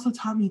he also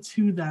taught me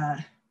too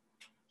that,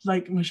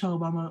 like Michelle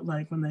Obama,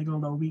 like when they go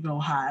low, we go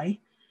high.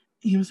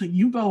 He was like,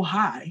 you go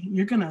high.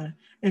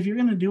 If you're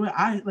gonna do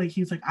it,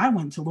 he was like, I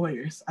went to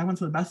lawyers. I went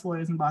to the best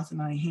lawyers in Boston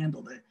and I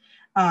handled it.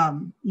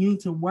 You need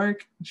to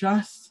work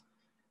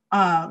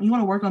you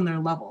want to work on their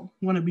level.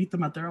 You want to beat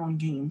them at their own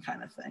game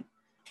kind of thing.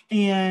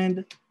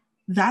 And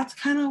that's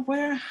kind of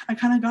where I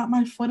kind of got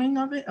my footing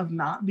of it, of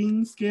not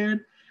being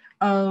scared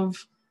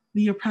of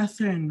the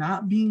oppressor and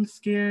not being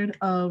scared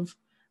of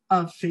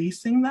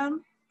facing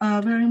them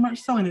very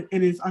much so. And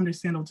it is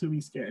understandable to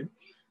be scared.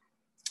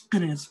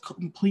 And it's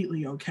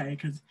completely okay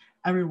because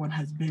everyone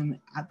has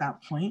been at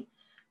that point,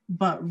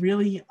 but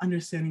really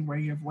understanding where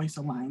your voice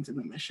aligns in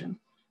the mission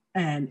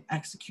and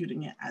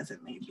executing it as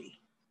it may be.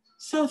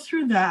 So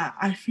through that,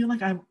 I feel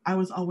like I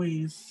was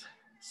always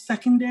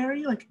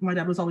secondary. Like my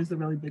dad was always the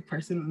really big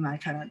person and I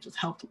kind of just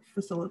helped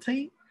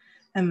facilitate.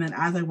 And then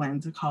as I went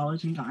into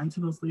college and got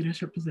into those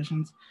leadership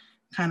positions,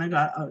 kind of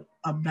got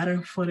a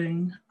better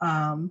footing.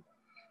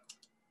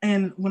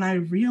 And when I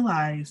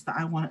realized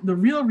that the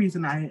real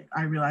reason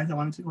I realized I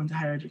wanted to go into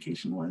higher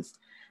education was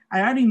I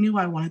already knew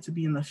I wanted to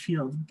be in the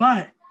field,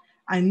 but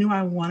I knew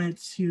I wanted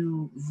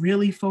to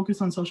really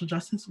focus on social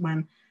justice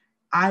when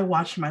I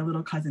watched my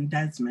little cousin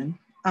Jasmyne.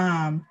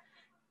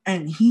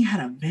 And he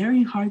had a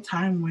very hard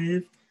time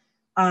with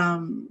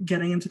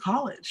getting into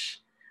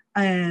college.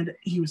 And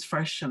he was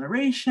first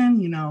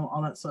generation,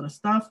 all that sort of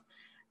stuff.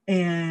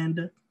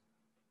 And,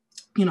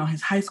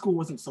 his high school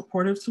wasn't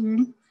supportive to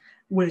him,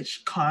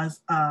 which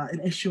caused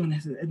an issue in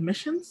his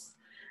admissions.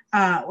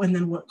 And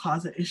then what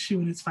caused an issue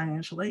in his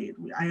financial aid.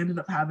 I ended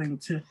up having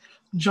to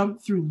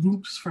jump through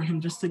loops for him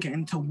just to get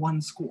into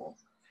one school.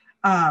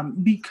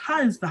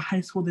 Because the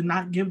high school did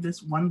not give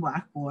this one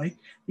Black boy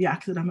the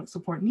academic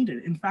support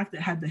needed. In fact,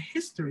 it had the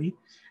history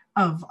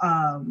of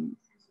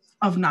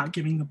not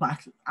giving the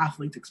Black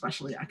athletes,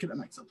 especially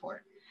academic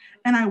support.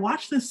 And I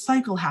watched this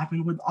cycle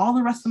happen with all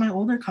the rest of my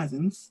older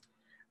cousins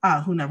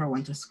who never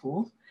went to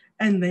school.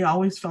 And they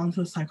always fell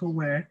into a cycle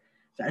where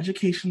the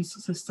education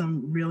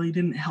system really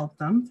didn't help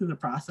them through the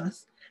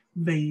process.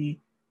 They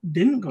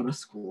didn't go to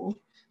school,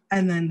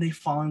 and then they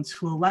fall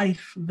into a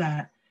life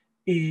that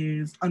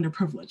is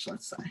underprivileged,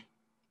 let's say.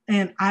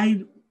 And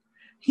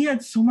he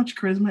had so much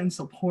charisma and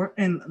support,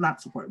 and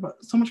not support,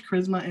 but so much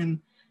charisma and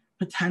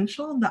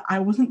potential that I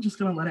wasn't just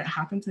going to let it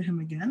happen to him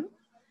again.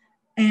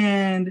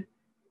 And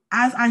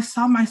as I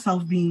saw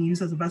myself being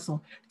used as a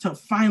vessel to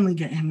finally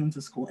get him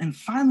into school and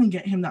finally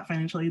get him that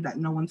financial aid that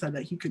no one said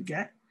that he could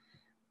get,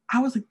 I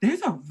was like,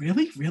 there's a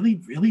really,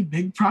 really, really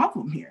big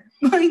problem here.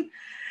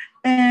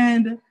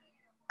 And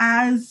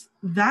as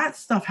that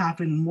stuff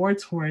happened more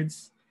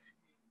towards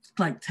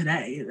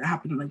today, it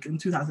happened in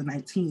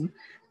 2019,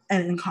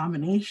 and in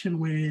combination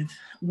with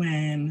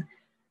when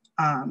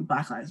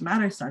Black Lives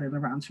Matter started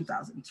around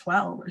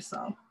 2012 or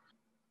so,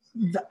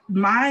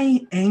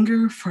 my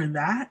anger for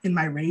that and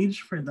my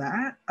rage for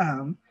that,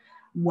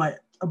 what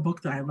a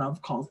book that I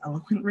love calls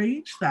Eloquent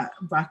Rage, that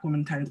Black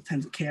women tend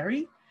to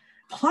carry,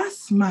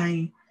 plus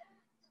my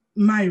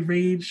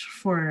rage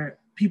for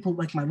people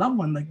like my loved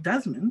one, like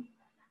Jasmyne,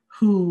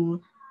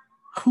 who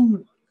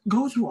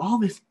go through all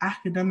this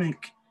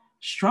academic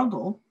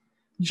struggle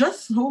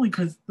just solely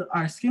because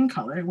our skin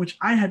color, which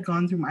I had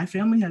gone through, my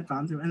family had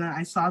gone through, and then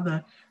I saw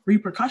the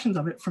repercussions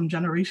of it from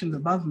generations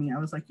above me. I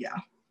was like, yeah,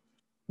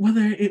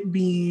 whether it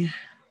be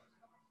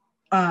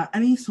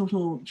any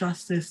social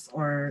justice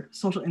or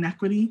social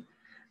inequity,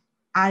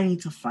 I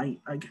need to fight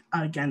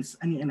against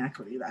any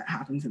inequity that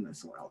happens in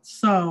this world.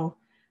 So,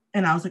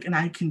 and I was like, and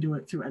I can do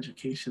it through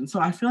education. So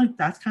I feel like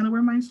that's kind of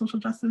where my social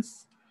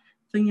justice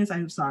thing is.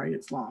 I'm sorry,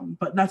 it's long,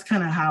 but that's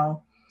kind of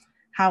how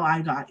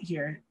I got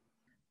here.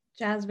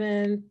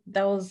 Jasmyne,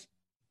 that was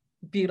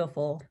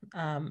beautiful.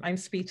 I'm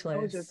speechless.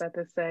 I was just about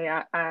to say,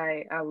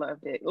 I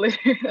loved it,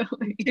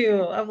 literally.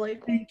 Too. I'm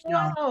like,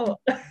 wow.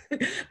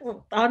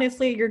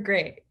 Honestly, you're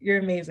great. You're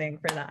amazing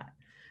for that.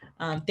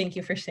 Thank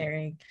you for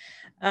sharing.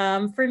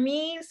 For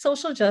me,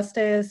 social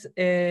justice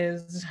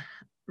is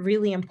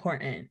really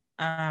important,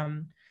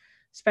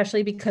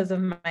 especially because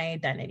of my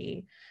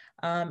identity.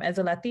 As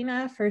a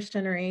Latina, first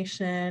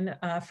generation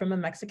from a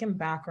Mexican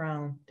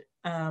background,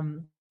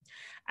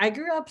 I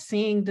grew up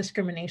seeing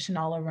discrimination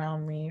all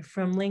around me,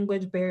 from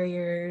language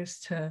barriers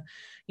to,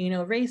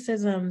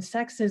 racism,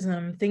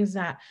 sexism, things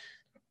that,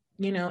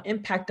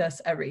 impact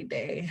us every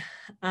day.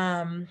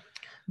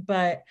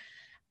 But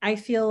I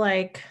feel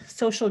like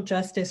social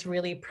justice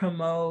really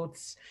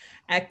promotes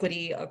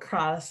equity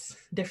across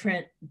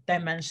different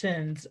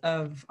dimensions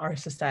of our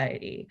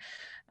society.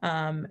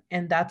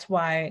 And that's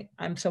why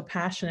I'm so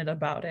passionate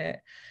about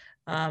it.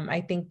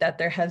 I think that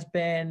there has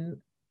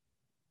been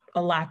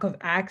a lack of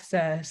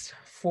access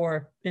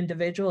for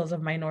individuals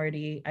of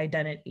minority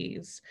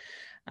identities.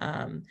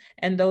 And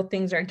though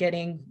things are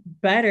getting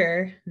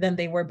better than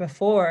they were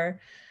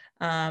before,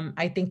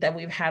 I think that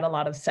we've had a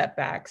lot of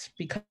setbacks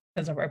because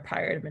of our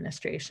prior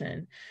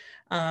administration.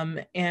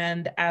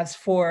 And as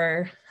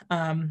for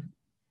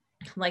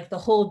like the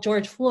whole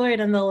George Floyd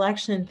and the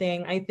election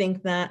thing, I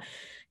think that,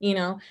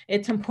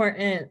 it's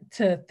important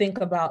to think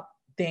about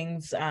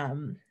things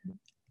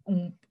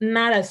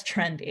not as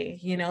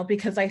trendy,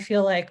 because I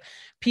feel like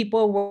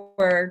people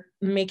were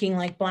making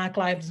like Black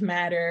Lives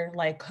Matter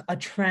like a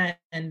trend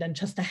and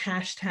just a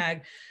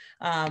hashtag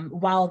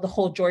while the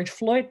whole George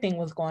Floyd thing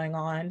was going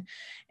on.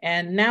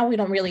 And now we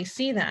don't really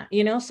see that,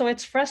 so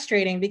it's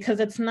frustrating because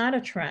it's not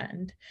a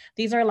trend.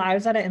 These are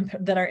lives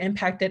that are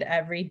impacted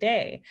every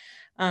day.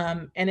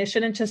 And it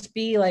shouldn't just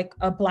be like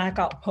a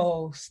blackout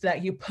post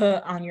that you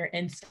put on your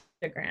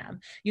Instagram.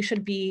 You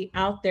should be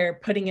out there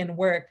putting in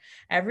work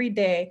every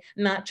day,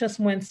 not just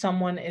when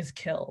someone is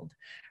killed,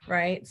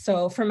 right?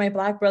 So for my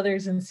Black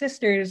brothers and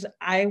sisters,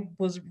 I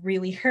was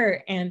really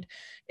hurt. And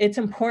it's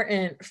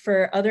important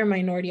for other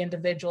minority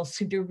individuals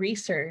to do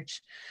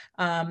research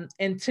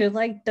and to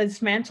like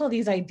dismantle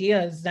these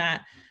ideas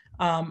that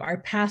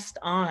are passed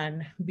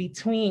on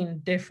between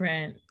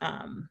different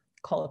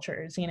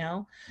cultures,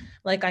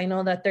 Like I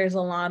know that there's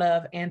a lot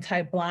of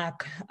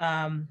anti-Black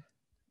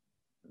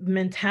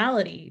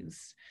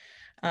mentalities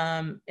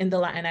in the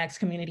Latinx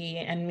community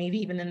and maybe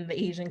even in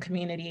the Asian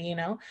community,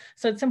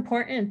 So it's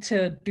important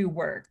to do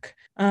work.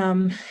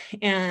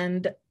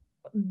 And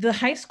the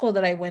high school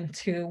that I went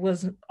to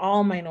was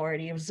all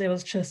minority. It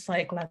was just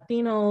like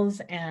Latinos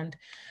and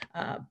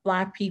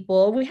Black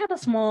people. We had a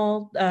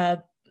small,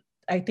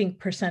 I think,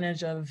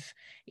 percentage of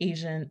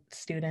Asian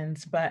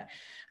students, but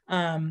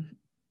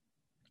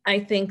I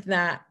think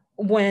that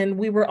when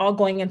we were all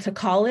going into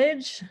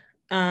college,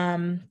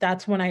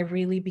 that's when I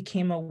really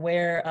became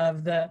aware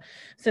of the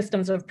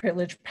systems of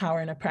privilege, power,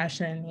 and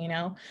oppression.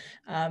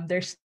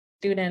 There's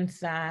students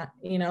that,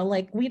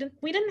 like we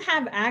didn't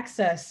have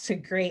access to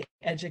great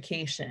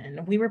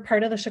education. We were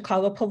part of the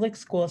Chicago public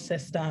school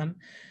system.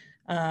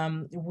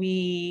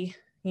 We,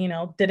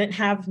 didn't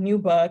have new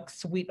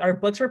books. Our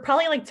books were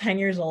probably like 10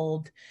 years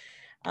old.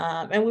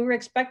 And we were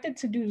expected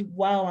to do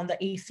well on the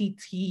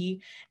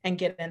ACT and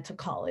get into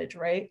college,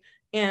 right?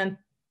 And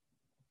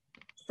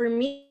for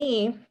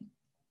me,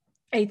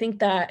 I think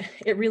that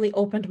it really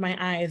opened my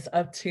eyes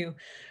up to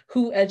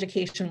who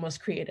education was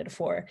created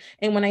for.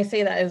 And when I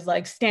say that is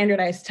like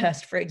standardized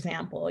tests, for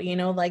example,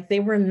 like they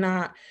were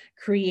not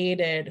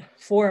created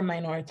for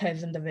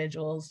minoritized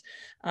individuals.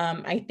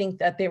 I think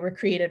that they were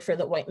created for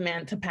the white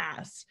man to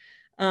pass.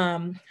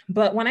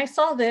 But when I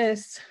saw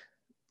this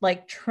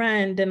like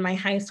trend in my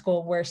high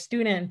school where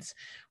students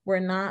were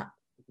not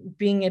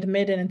being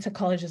admitted into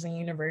colleges and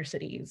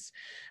universities,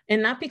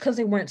 and not because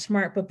they weren't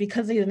smart, but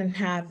because they didn't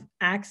have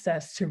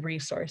access to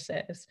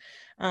resources.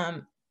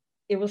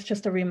 It was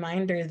just a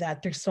reminder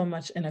that there's so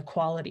much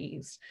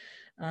inequalities.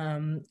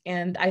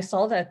 And I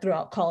saw that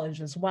throughout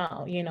college as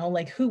well,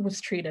 like who was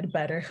treated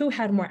better, who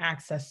had more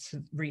access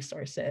to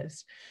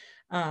resources.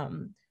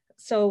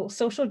 So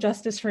social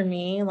justice for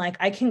me, like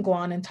I can go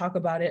on and talk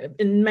about it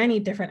in many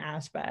different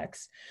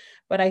aspects,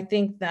 but I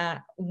think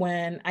that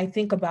when I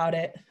think about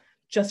it,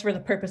 just for the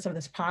purpose of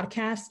this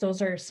podcast,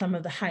 those are some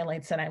of the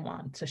highlights that I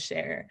want to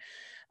share.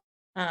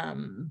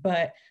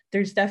 But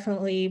there's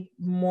definitely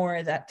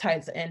more that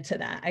ties into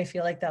that. I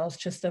feel like that was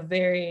just a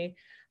very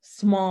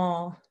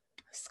small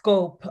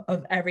scope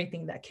of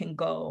everything that can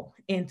go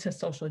into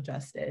social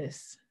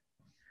justice.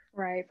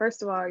 Right.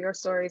 First of all, your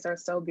stories are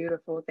so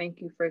beautiful. Thank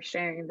you for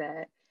sharing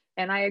that.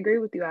 And I agree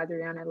with you,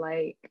 Adriana.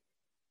 Like,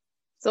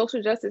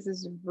 social justice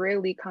is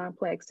really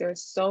complex.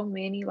 There's so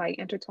many like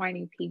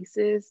intertwining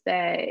pieces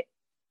that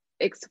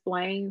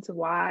explains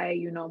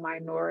why,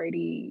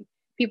 minority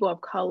people of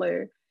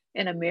color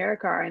in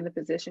America are in the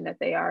position that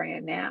they are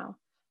in now.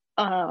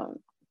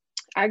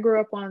 I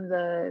grew up on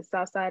the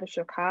south side of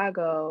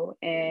Chicago,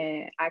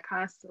 and I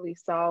constantly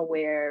saw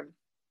where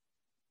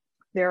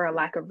there are a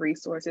lack of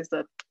resources.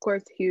 Of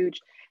course, huge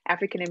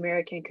African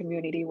American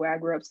community where I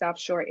grew up, South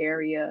Shore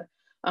area,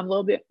 a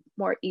little bit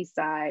more east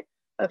side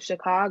of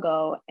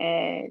Chicago,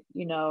 and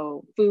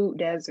food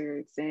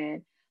deserts,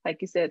 and like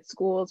you said,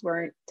 schools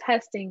weren't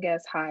testing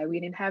as high.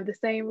 We didn't have the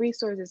same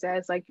resources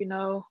as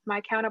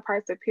my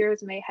counterparts or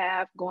peers may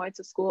have going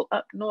to school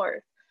up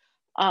north.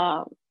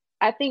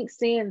 I think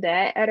seeing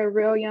that at a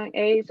real young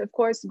age, of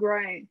course,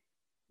 growing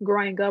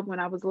up when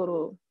I was a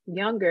little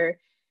younger,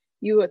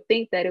 you would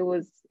think that it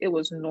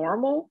was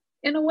normal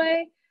in a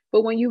way,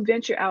 But when you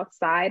venture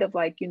outside of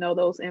like,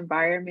 those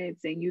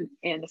environments,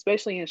 and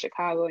especially in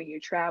Chicago, and you're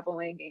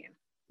traveling and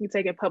you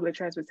take a public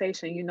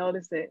transportation, you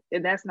notice that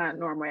that's not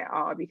normal at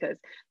all, because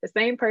the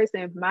same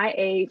person my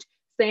age,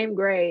 same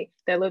grade,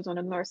 that lives on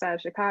the north side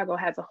of Chicago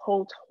has a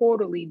whole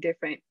totally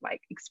different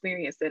like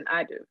experience than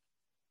I do.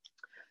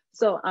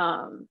 So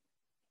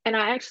and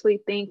I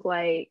actually think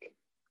like,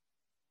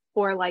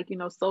 for like,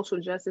 social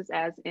justice,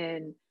 as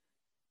in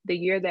the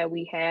year that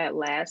we had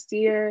last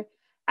year,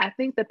 I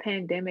think the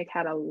pandemic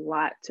had a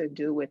lot to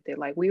do with it.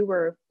 Like, we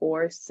were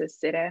forced to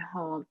sit at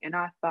home in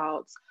our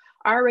thoughts,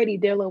 already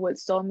dealing with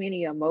so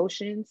many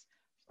emotions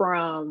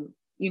from,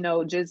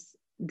 just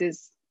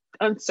this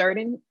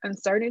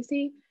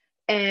uncertainty.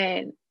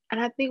 And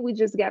I think we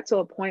just got to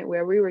a point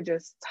where we were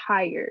just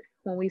tired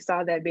when we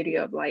saw that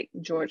video of like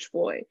George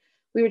Floyd.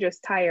 We were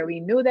just tired. We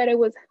knew that it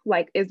was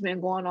like, it's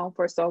been going on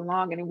for so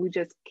long, and we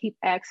just keep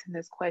asking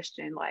this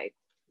question, like,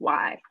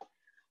 why?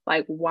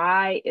 Like,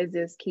 why is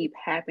this keep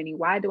happening?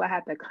 Why do I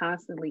have to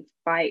constantly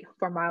fight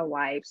for my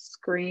life,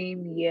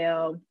 scream,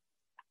 yell,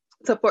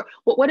 support?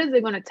 What is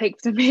it going to take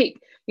to make,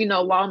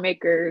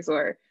 lawmakers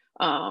or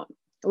law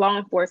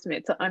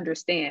enforcement to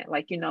understand,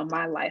 like,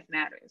 my life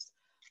matters?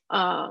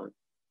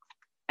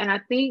 And I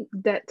think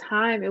that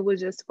time, it was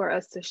just for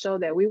us to show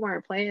that we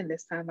weren't playing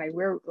this time.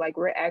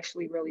 We're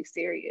actually really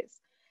serious.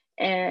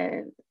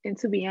 And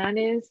to be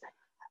honest,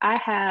 I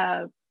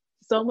have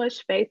so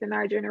much faith in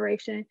our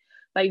generation.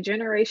 Like,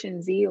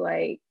 Generation Z,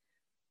 like,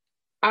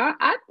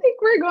 I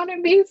think we're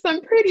gonna be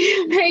some pretty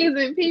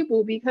amazing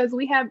people, because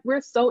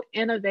we're so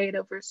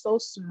innovative, we're so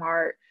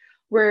smart,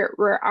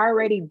 we're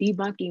already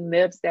debunking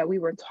myths that we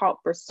were taught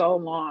for so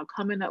long,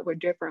 coming up with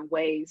different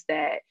ways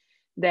that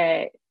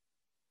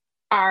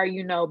our,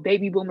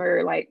 baby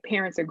boomer like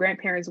parents or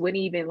grandparents wouldn't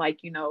even like,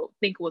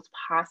 think was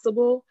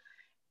possible.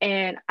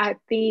 And I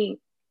think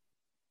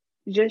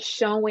just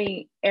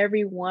showing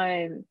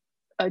everyone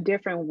a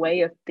different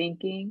way of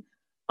thinking,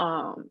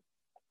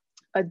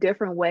 a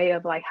different way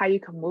of like how you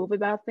can move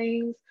about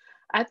things.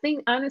 I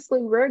think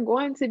honestly, we're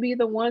going to be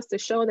the ones to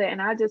show that.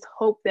 And I just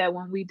hope that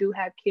when we do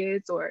have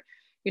kids, or,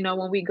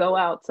 when we go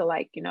out to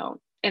like,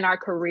 in our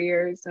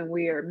careers and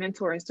we are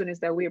mentoring students,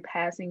 that we're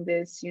passing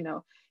this,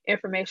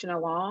 information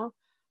along.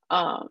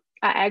 I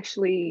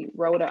actually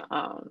wrote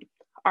a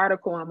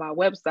article on my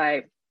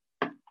website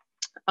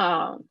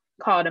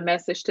called "A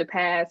Message to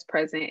Past,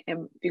 Present,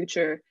 and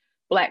Future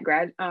Black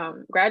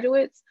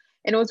Graduates."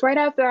 And it was right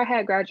after I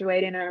had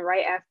graduated, and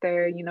right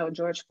after,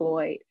 George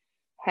Floyd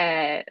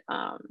had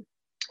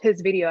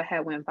his video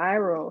had went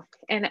viral.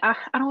 And I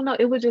don't know,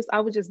 I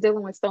was just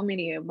dealing with so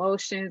many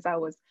emotions. I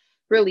was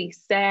really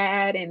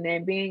sad, and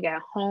then being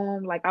at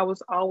home, like, I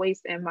was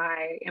always in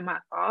my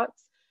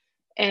thoughts.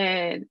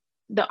 And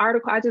the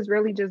article, I just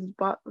really just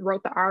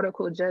wrote the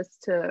article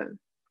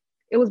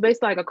it was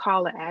basically like a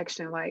call to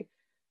action. Like,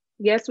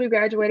 yes, we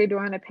graduated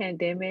during a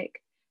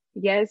pandemic.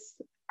 Yes,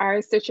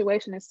 our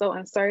situation is so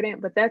uncertain,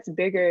 but that's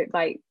bigger.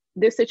 Like,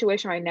 this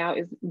situation right now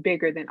is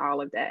bigger than all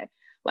of that.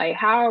 Like,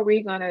 how are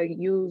we going to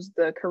use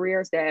the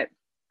careers that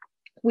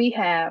we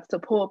have to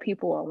pull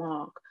people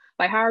along?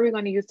 Like, how are we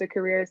going to use the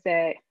careers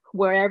that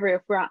wherever,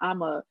 if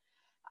I'm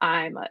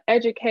an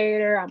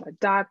educator, I'm a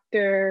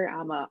doctor,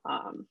 I'm a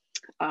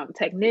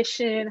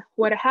technician,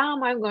 how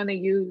am I going to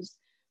use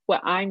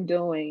what I'm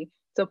doing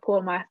to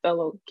pull my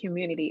fellow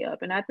community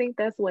up? And I think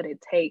that's what it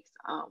takes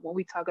when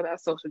we talk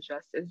about social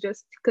justice.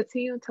 Just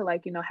continue to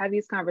like, have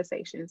these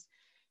conversations,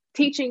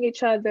 teaching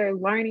each other,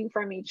 learning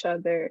from each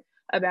other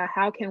about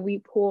how can we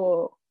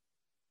pull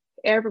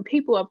every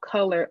people of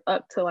color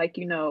up to like,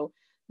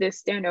 this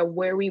standard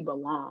where we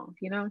belong,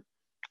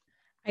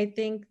 I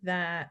think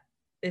that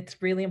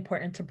it's really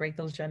important to break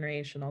those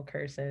generational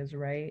curses,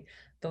 right?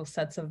 Those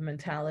sets of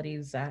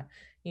mentalities that,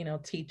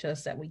 teach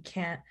us that we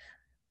can't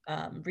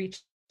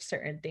reach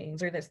certain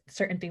things, or that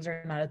certain things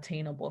are not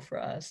attainable for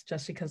us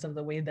just because of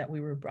the way that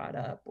we were brought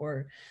up,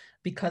 or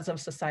because of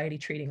society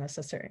treating us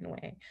a certain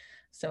way.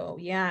 So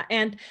yeah,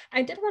 and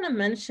I did want to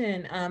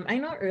mention, I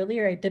know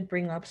earlier I did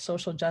bring up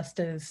social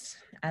justice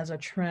as a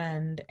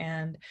trend,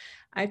 and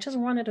I just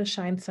wanted to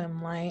shine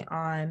some light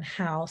on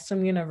how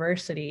some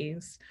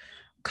universities,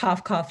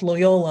 cough, cough,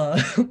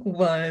 Loyola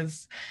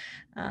was,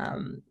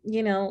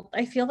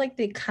 I feel like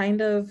they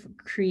kind of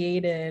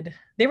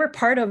they were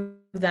part of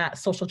that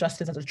social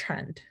justice as a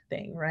trend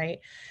thing, right?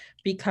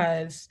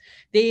 Because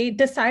they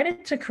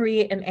decided to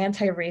create an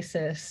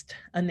anti-racist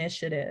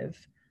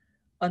initiative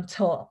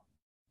until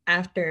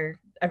after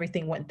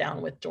everything went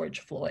down with George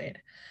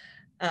Floyd.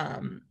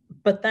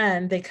 But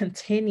then they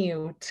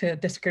continue to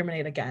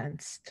discriminate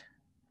against,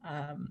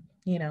 um,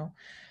 you know,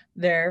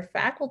 their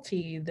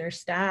faculty, their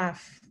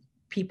staff,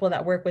 people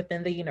that work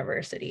within the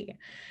university.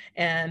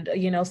 And,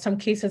 some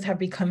cases have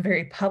become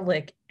very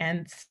public,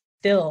 and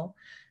still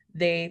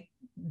they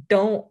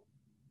don't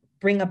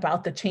bring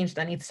about the change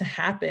that needs to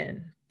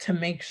happen to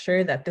make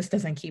sure that this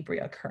doesn't keep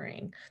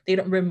reoccurring. They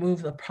don't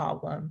remove the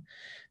problem.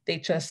 They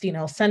just,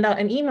 send out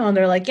an email and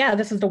they're like, yeah,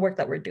 this is the work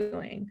that we're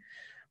doing.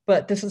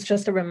 But this is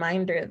just a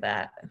reminder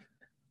that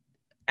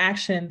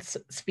actions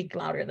speak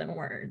louder than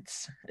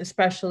words,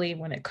 especially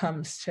when it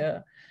comes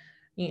to,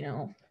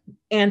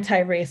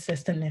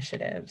 anti-racist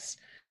initiatives.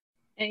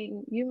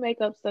 And you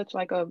make up such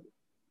like a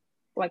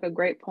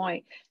great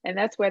point, and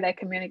that's where that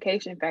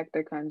communication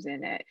factor comes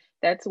in at.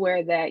 That's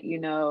where that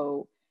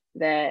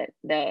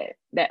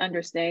that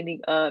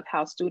understanding of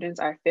how students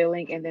are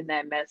feeling, and then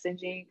that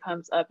messaging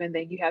comes up, and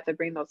then you have to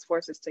bring those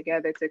forces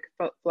together to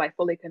like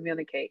fully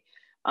communicate.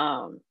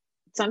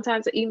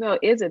 Sometimes the email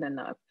isn't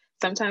enough.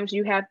 Sometimes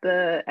you have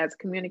to, as a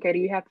communicator,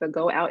 you have to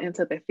go out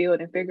into the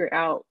field and figure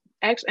out,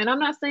 actually, and I'm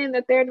not saying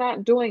that they're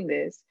not doing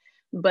this,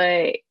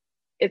 but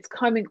it's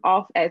coming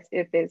off as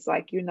if it's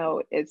like,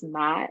 it's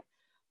not.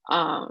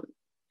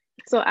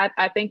 So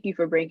I thank you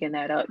for bringing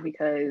that up,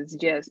 because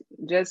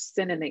just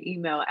sending an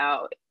email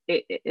out,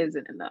 it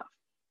isn't enough,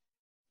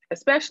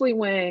 especially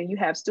when you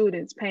have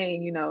students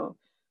paying,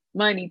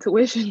 money,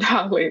 tuition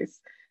dollars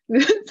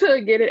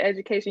to get an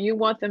education. You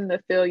want them to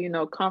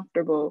feel,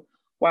 comfortable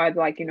while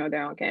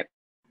they're on campus.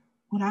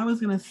 What I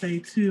was gonna say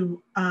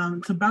too,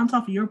 to bounce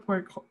off your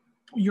point,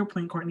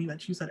 Courtney,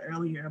 that you said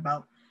earlier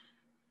about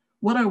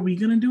what are we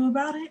going to do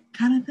about it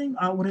kind of thing.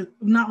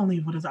 Not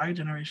only what is our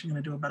generation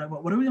going to do about it,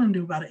 but what are we going to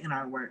do about it in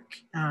our work,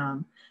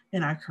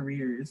 in our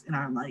careers, in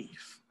our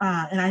life?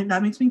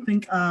 That makes me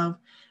think of,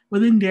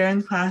 within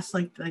Darren's class,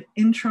 like the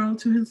intro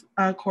to his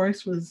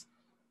course was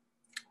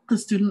the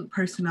student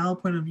personnel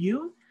point of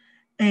view.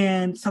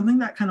 And something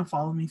that kind of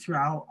followed me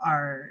throughout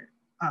our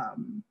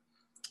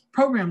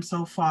program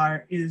so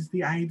far is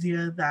the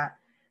idea that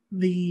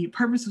the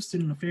purpose of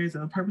student affairs,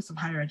 and the purpose of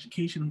higher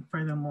education,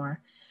 furthermore,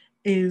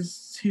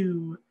 is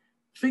to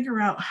figure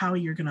out how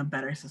you're going to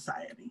better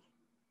society.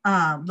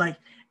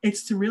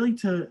 It's to really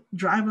to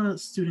drive a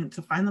student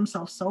to find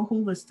themselves so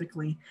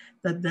holistically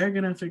that they're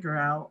going to figure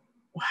out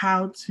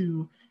how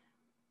to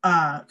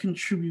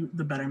contribute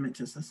the betterment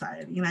to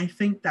society. And I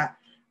think that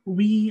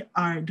we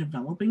are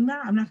developing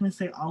that. I'm not going to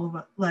say all of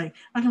it, I'm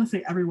not going to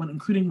say everyone,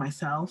 including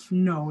myself,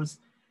 knows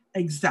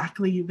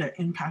exactly the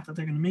impact that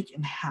they're going to make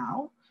and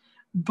how.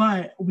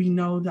 But we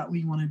know that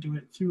we want to do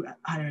it through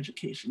higher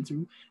education,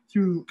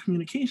 through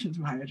communication,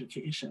 through higher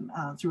education,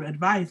 through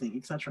advising,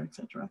 et cetera,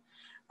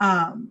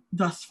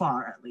 thus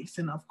far at least.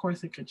 And of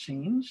course it could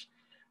change.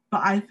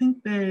 But I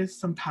think there's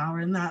some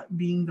power in that,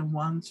 being the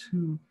ones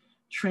who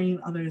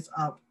train others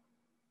up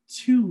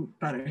to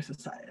better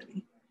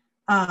society.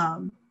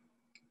 And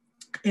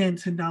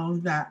to know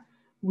that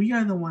we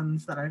are the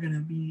ones that are going to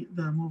be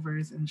the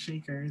movers and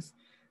shakers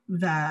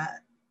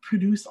that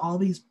produce all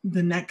these,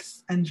 the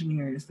next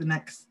engineers, the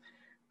next,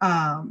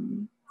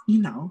 the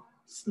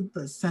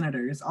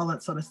senators, all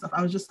that sort of stuff.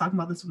 I was just talking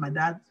about this with my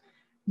dad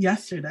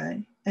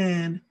yesterday,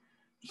 and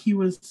he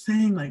was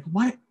saying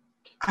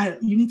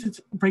you need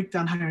to break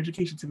down higher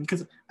education to me.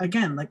 Because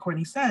again, like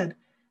Courtney said,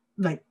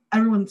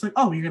 everyone's like,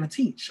 oh, you're going to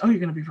teach. Oh, you're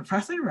going to be a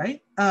professor,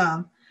 right?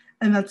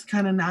 And that's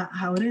kind of not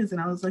how it is.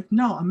 And I was like,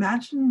 no,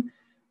 imagine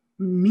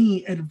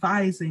me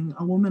advising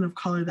a woman of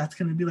color that's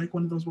going to be like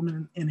one of those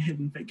women in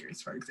Hidden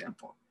Figures, for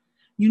example.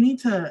 You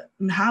need to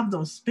have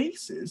those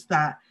spaces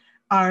that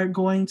are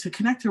going to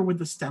connect her with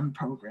the STEM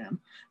program,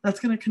 that's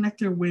going to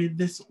connect her with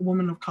this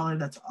woman of color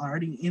that's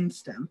already in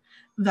STEM,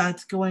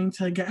 that's going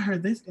to get her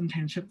this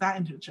internship, that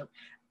internship.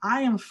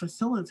 I am a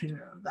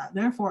facilitator of that.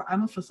 Therefore,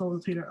 I'm a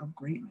facilitator of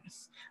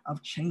greatness,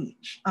 of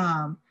change.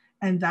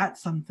 And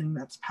that's something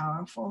that's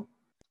powerful.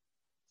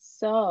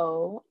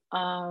 So,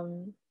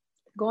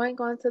 going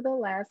on to the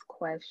last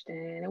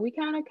question, and we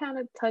kind of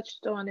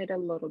touched on it a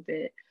little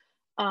bit.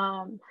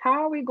 How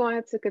are we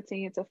going to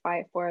continue to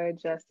fight for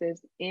justice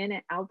in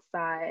and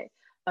outside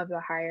of the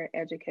higher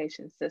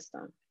education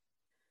system?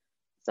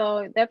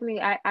 So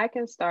definitely, I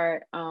can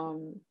start.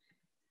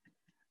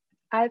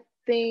 I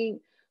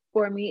think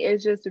for me,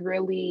 it's just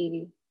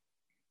really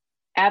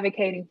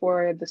advocating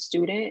for the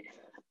student,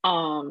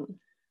 and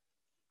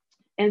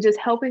just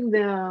helping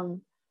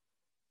them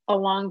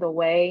along the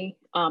way,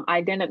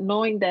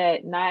 knowing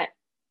that not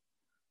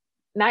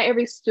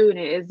every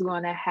student is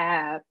going to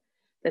have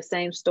the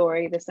same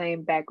story, the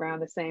same background,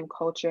 the same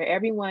culture.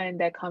 Everyone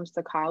that comes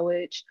to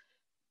college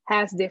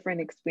has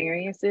different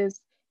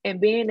experiences, and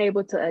being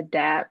able to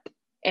adapt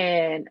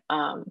and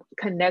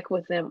connect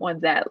with them on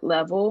that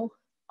level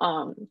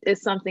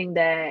is something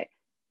that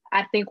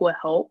I think will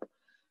help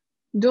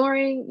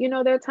during,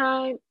 their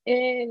time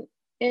in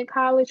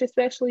college,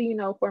 especially,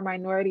 for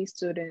minority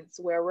students,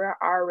 where we're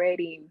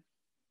already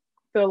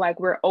feel like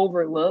we're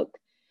overlooked.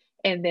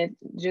 And then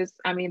there's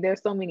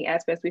so many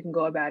aspects we can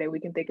go about it. We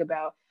can think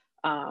about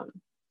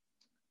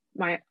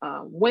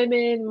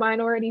women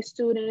minority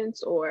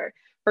students or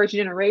first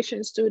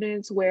generation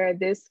students, where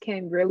this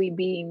can really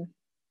be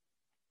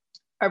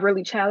a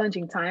really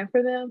challenging time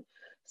for them.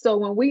 So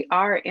when we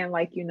are in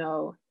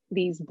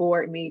these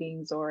board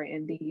meetings, or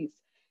in these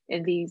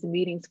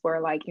meetings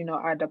for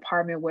our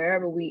department,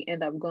 wherever we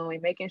end up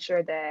going, making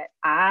sure that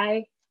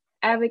I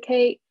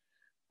advocate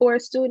for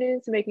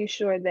students, making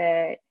sure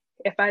that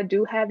if I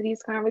do have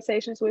these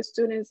conversations with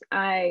students,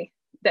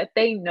 that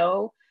they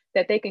know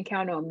that they can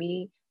count on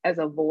me as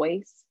a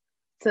voice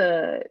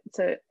to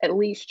at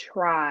least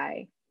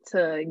try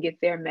to get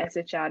their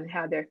message out and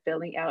how they're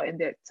feeling out,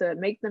 and to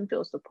make them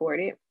feel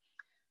supported.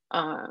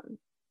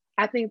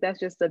 I think that's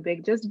just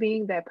just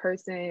being that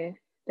person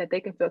that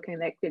they can feel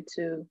connected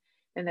to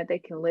and that they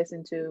can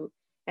listen to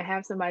and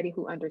have somebody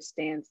who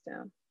understands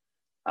them.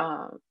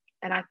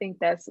 And I think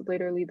that's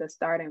literally the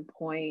starting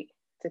point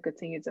to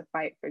continue to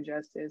fight for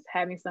justice,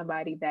 having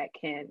somebody that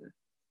can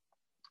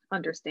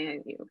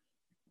understand you.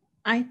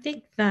 I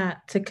think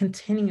that to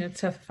continue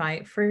to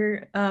fight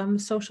for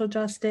social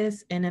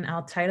justice in and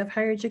outside of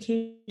higher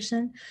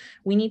education,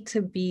 we need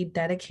to be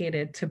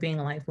dedicated to being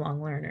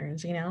lifelong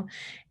learners, you know?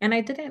 And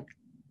I didn't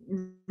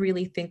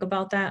really think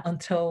about that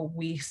until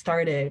we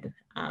started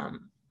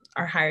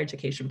our higher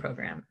education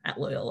program at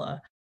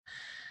Loyola.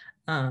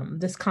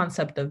 This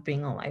concept of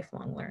being a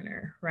lifelong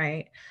learner,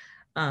 right?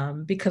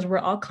 Because we're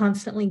all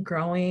constantly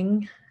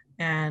growing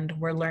and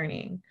we're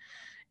learning.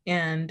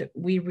 And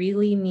we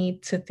really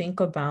need to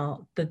think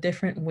about the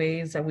different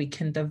ways that we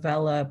can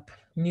develop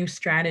new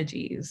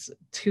strategies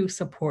to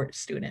support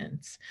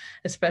students,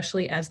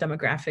 especially as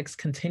demographics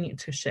continue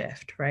to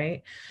shift,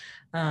 right?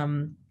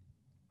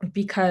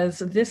 Because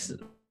this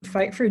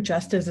fight for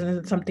justice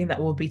isn't something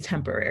that will be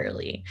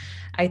temporarily.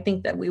 I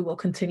think that we will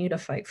continue to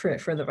fight for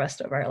it for the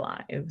rest of our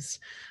lives.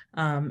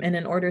 And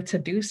in order to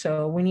do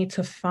so, we need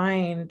to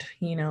find,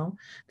 you know,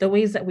 the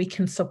ways that we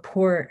can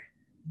support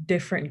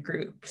different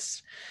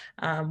groups.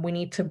 We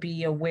need to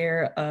be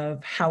aware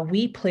of how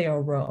we play a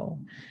role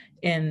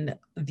in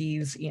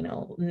these, you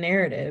know,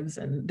 narratives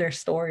and their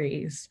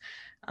stories,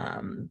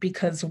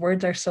 because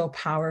words are so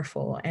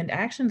powerful and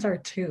actions are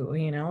too,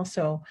 you know.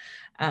 So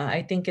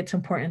I think it's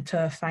important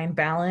to find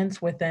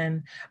balance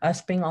within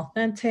us being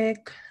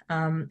authentic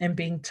and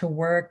being to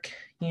work,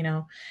 you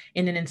know,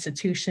 in an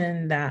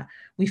institution that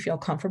we feel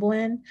comfortable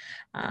in,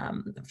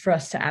 for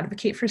us to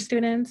advocate for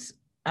students.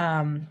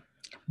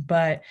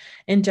 But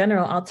in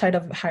general, outside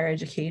of higher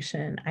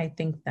education, I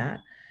think that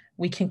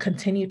we can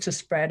continue to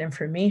spread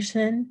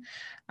information,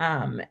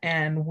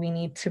 and we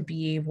need to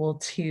be able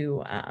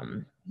to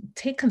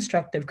take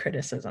constructive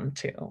criticism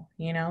too,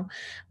 you know.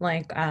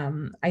 Like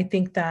I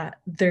think that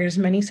there's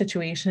many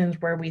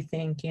situations where we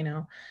think, you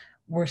know,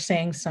 we're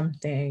saying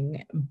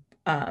something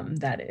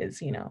that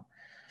is, you know,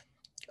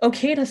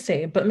 okay to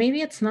say, but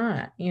maybe it's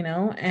not, you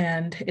know.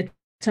 And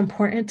it's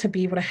important to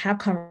be able to have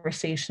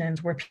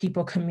conversations where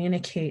people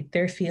communicate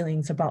their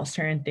feelings about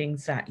certain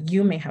things that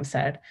you may have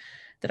said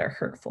that are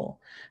hurtful,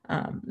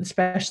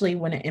 especially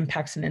when it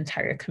impacts an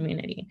entire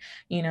community,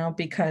 you know,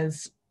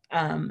 because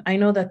I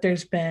know that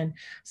there's been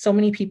so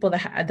many people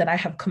that I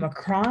have come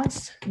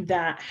across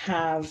that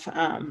have,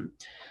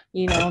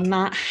 you know,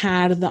 not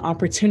had the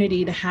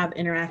opportunity to have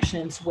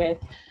interactions with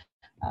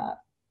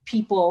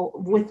people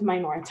with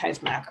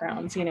minoritized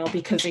backgrounds, you know,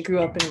 because they grew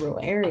up in rural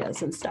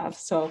areas and stuff.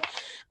 So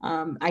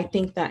I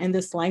think that in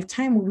this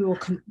lifetime, we will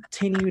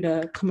continue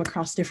to come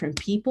across different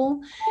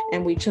people,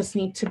 and we just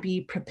need to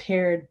be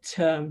prepared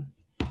to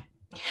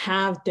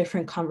have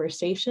different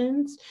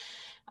conversations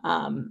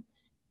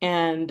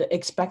and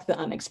expect the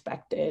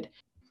unexpected.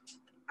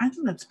 I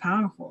think that's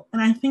powerful.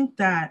 And I think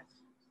that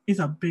is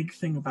a big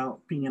thing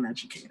about being an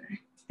educator,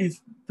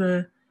 is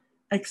the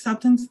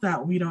acceptance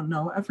that we don't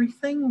know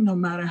everything, no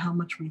matter how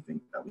much we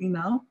think that we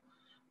know.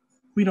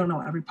 We don't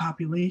know every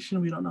population,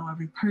 we don't know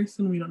every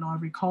person, we don't know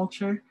every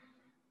culture,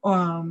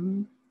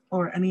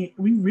 or any,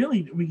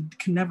 we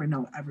can never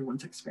know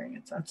everyone's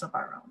experience. That's of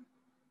our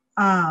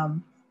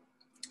own.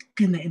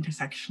 In the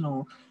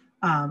intersectional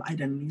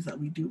identities that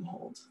we do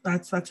hold.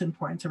 That's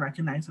important to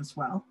recognize as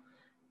well.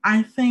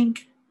 I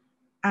think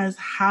as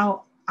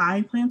how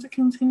I plan to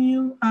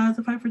continue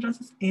to fight for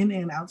justice in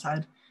and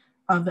outside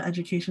of the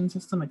education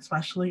system,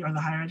 especially, or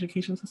the higher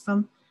education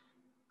system,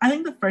 I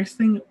think the first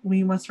thing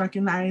we must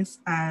recognize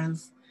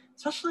as,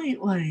 especially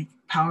like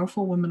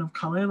powerful women of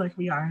color, like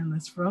we are in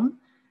this room,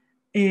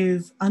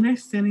 is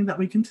understanding that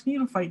we continue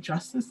to fight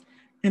justice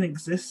in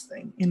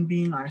existing, in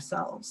being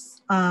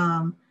ourselves.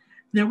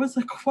 There was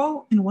a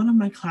quote in one of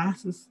my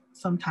classes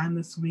sometime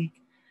this week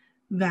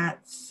that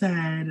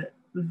said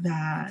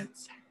that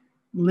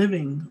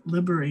living,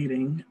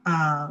 liberating,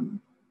 and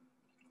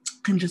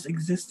just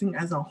existing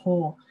as a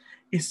whole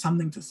is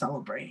something to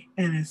celebrate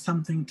and is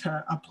something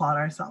to applaud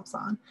ourselves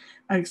on,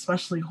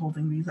 especially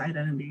holding these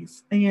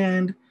identities.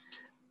 And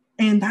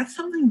that's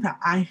something that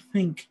I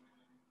think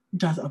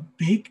does a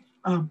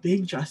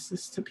big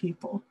justice to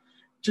people.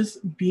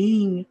 Just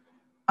being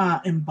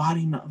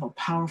embodiment of a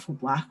powerful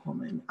Black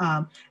woman,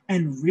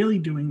 and really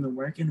doing the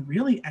work and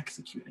really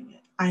executing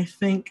it. I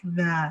think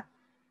that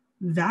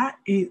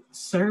it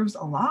serves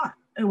a lot.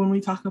 And when we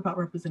talk about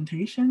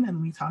representation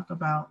and we talk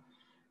about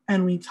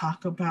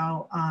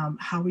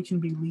how we can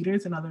be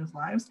leaders in others'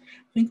 lives,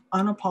 I think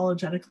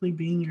unapologetically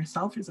being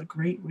yourself is a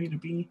great way to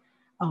be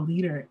a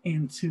leader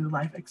into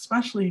life,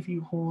 especially if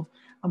you hold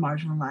a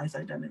marginalized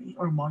identity,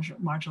 or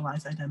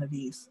marginalized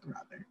identities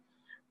rather.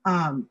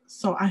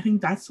 So I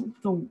think that's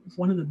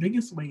one of the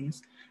biggest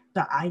ways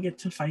that I get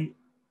to fight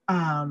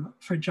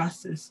for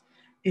justice,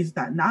 is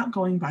that not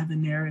going by the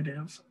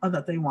narrative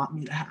that they want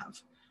me to have,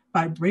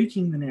 by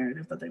breaking the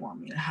narrative that they want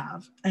me to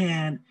have,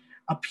 and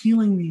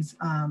appealing these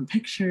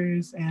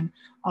pictures and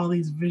all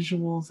these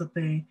visuals that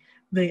they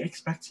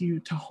expect you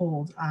to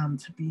hold,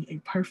 to be a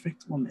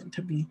perfect woman,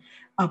 to be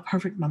a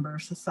perfect member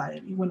of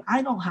society, when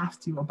I don't have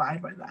to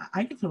abide by that.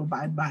 I get to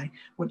abide by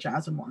what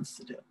Jasmine wants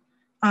to do,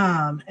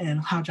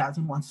 and how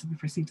Jasmine wants to be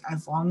perceived,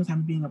 as long as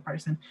I'm being a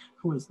person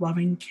who is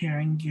loving,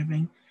 caring,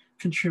 giving,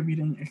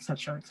 contributing,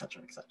 etc.,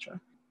 etc.,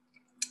 etc.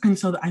 And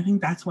so I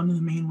think that's one of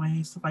the main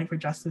ways to fight for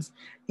justice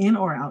in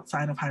or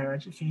outside of higher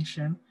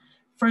education.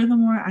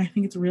 Furthermore, I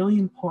think it's really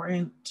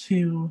important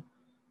to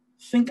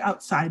think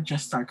outside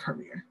just our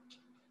career.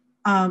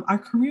 Our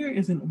career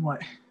isn't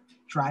what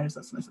drives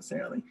us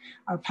necessarily.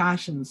 Our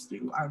passions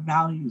do, our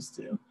values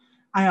do.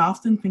 I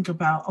often think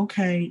about,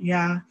 okay,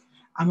 yeah,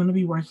 I'm going to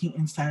be working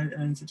inside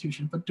an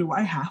institution, but do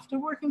I have to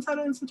work inside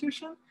an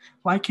institution?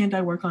 Why can't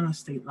I work on a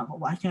state level?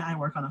 Why can't I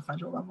work on a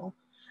federal level?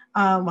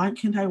 Why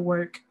can't I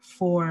work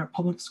for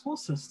public school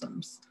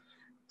systems?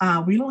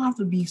 We don't have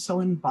to be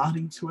so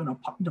embodied to a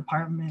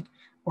department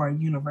or a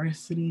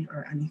university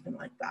or anything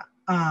like that.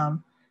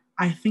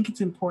 I think it's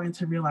important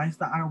to realize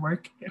that our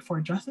work for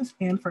justice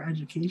and for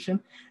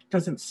education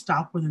doesn't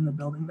stop within the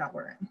building that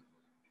we're in.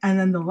 And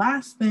then the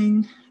last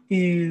thing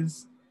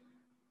is,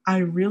 I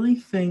really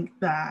think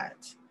that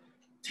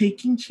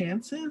taking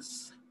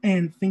chances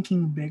and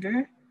thinking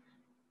bigger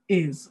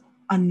is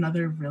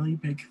another really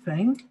big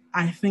thing.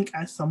 I think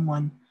as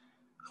someone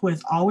who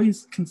has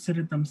always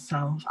considered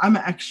themselves, I'm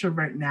an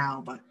extrovert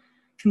now, but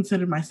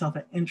considered myself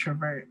an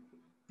introvert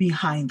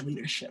behind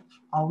leadership,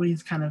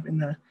 always kind of in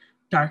the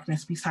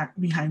darkness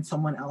behind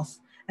someone else,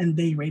 and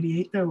they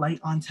radiate their light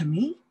onto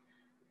me.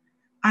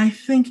 I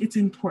think it's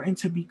important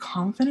to be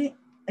confident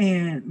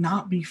and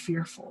not be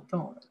fearful.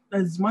 Don't,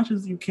 as much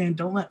as you can,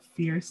 don't let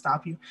fear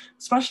stop you,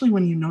 especially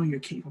when you know you're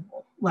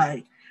capable.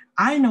 Like,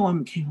 I know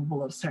I'm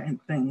capable of certain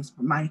things,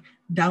 but my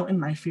doubt and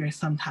my fear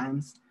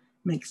sometimes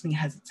makes me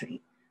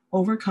hesitate.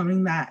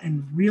 Overcoming that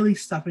and really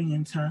stepping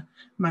into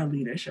my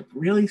leadership,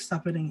 really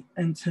stepping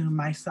into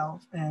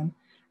myself, and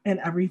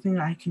everything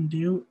I can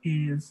do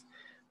is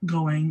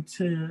going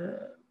to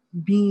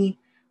be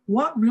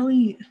what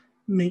really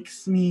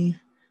makes me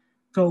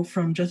go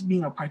from just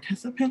being a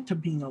participant to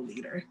being a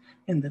leader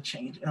in the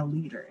change, a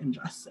leader in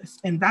justice.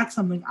 And that's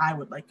something I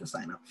would like to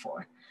sign up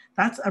for.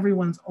 That's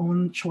everyone's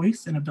own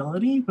choice and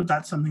ability, but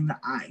that's something that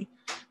I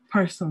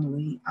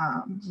personally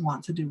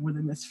want to do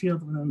within this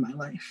field, within my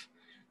life.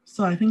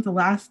 So I think the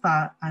last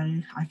thought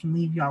I can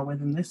leave y'all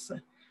with in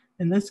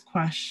this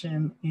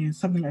question is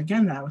something,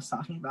 again, that I was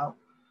talking about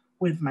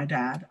with my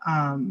dad.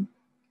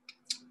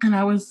 And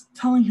I was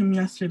telling him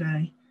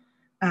yesterday,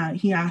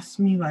 he asked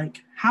me,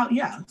 like,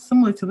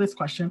 similar to this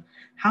question,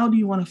 how do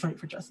you want to fight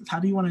for justice? How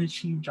do you want to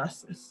achieve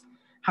justice?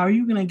 How are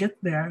you going to get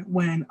there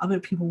when other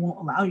people won't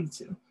allow you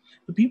to?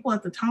 The people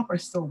at the top are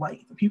still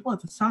white. The people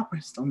at the top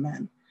are still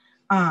men.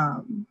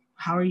 How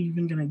are you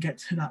even going to get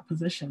to that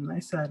position? And I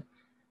said,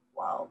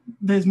 well,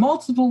 there's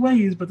multiple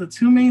ways, but the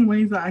two main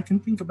ways that I can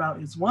think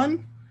about is,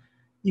 one,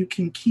 you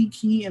can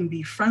kiki and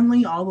be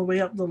friendly all the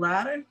way up the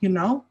ladder,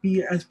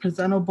 be as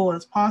presentable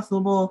as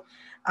possible,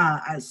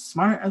 as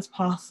smart as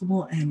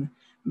possible, and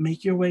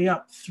make your way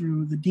up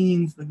through the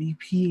deans, the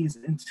VPs,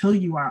 until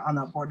you are on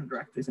that board of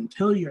directors,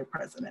 until you're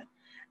president,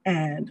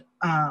 and,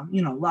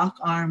 lock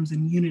arms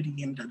in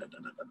unity and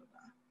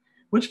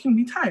which can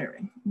be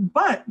tiring.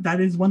 But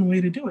that is one way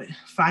to do it.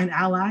 Find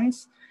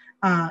allies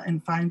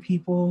and find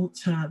people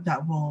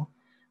that will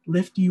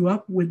lift you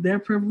up with their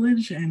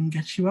privilege and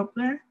get you up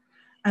there.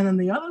 And then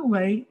the other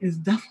way is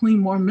definitely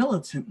more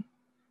militant,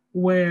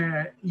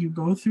 where you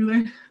go through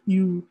there,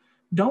 you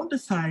don't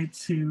decide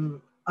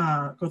to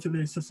go through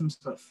their systems,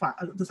 but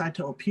decide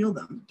to appeal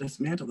them,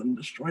 dismantle them,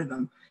 destroy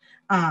them.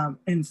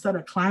 Instead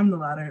of climb the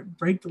ladder,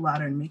 break the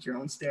ladder and make your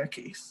own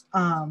staircase.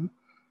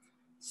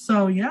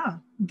 So yeah,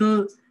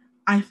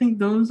 I think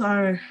those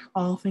are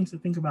all things to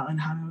think about in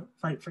how to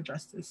fight for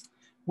justice.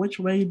 Which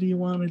way do you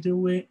want to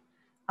do it?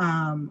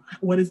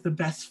 What is the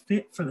best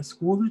fit for the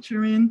school that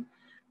you're in?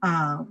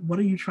 What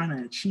are you trying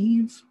to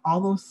achieve?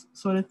 All those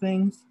sort of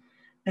things.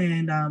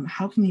 And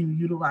how can you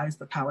utilize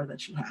the power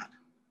that you had?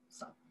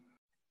 So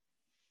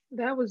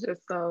that was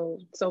just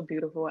so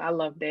beautiful. I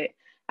loved it.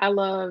 I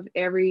love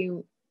every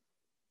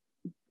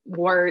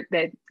word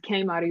that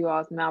came out of you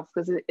all's mouths,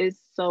 because it is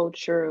so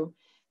true.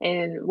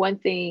 And one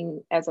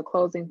thing, as a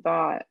closing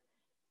thought,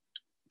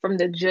 from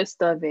the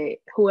gist of it,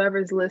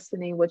 whoever's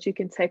listening, what you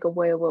can take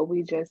away of what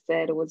we just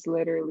said was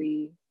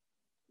literally,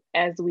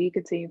 as we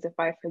continue to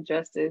fight for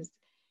justice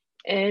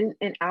in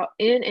and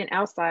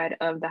outside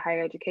of the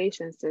higher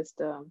education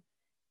system,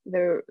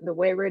 the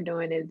way we're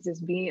doing it is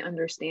just being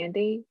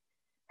understanding,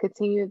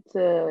 continue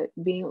to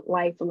being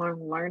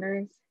lifelong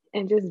learners,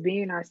 and just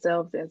being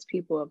ourselves as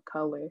people of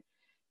color.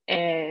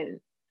 And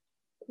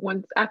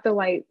once I feel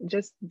like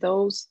just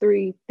those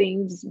three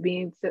things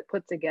being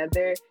put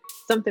together,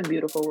 something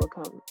beautiful will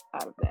come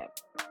out of that.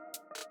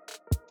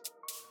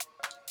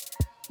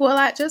 Well,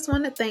 I just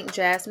want to thank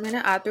Jasmyne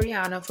and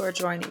Adriana for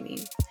joining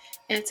me.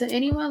 And to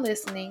anyone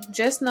listening,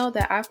 just know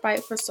that our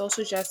fight for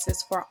social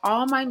justice for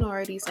all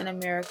minorities in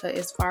America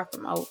is far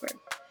from over.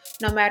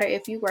 No matter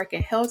if you work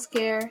in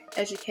healthcare,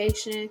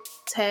 education,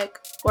 tech,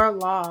 or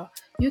law,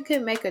 you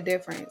can make a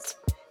difference.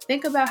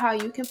 Think about how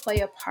you can play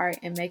a part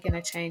in making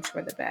a change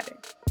for the better.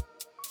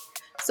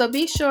 So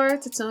be sure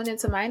to tune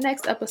into my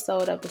next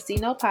episode of the See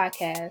No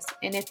podcast.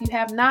 And if you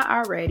have not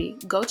already,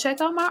 go check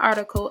out my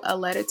article, A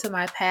Letter to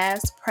My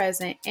Past,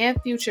 Present,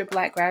 and Future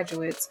Black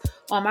Graduates,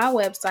 on my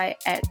website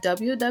at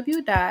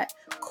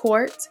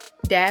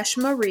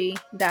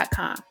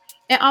www.court-marie.com.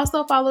 And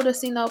also follow the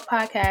See No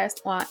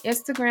podcast on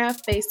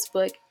Instagram,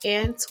 Facebook,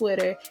 and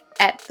Twitter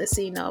at the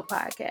See No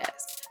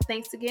podcast.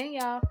 Thanks again,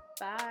 y'all.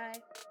 Bye.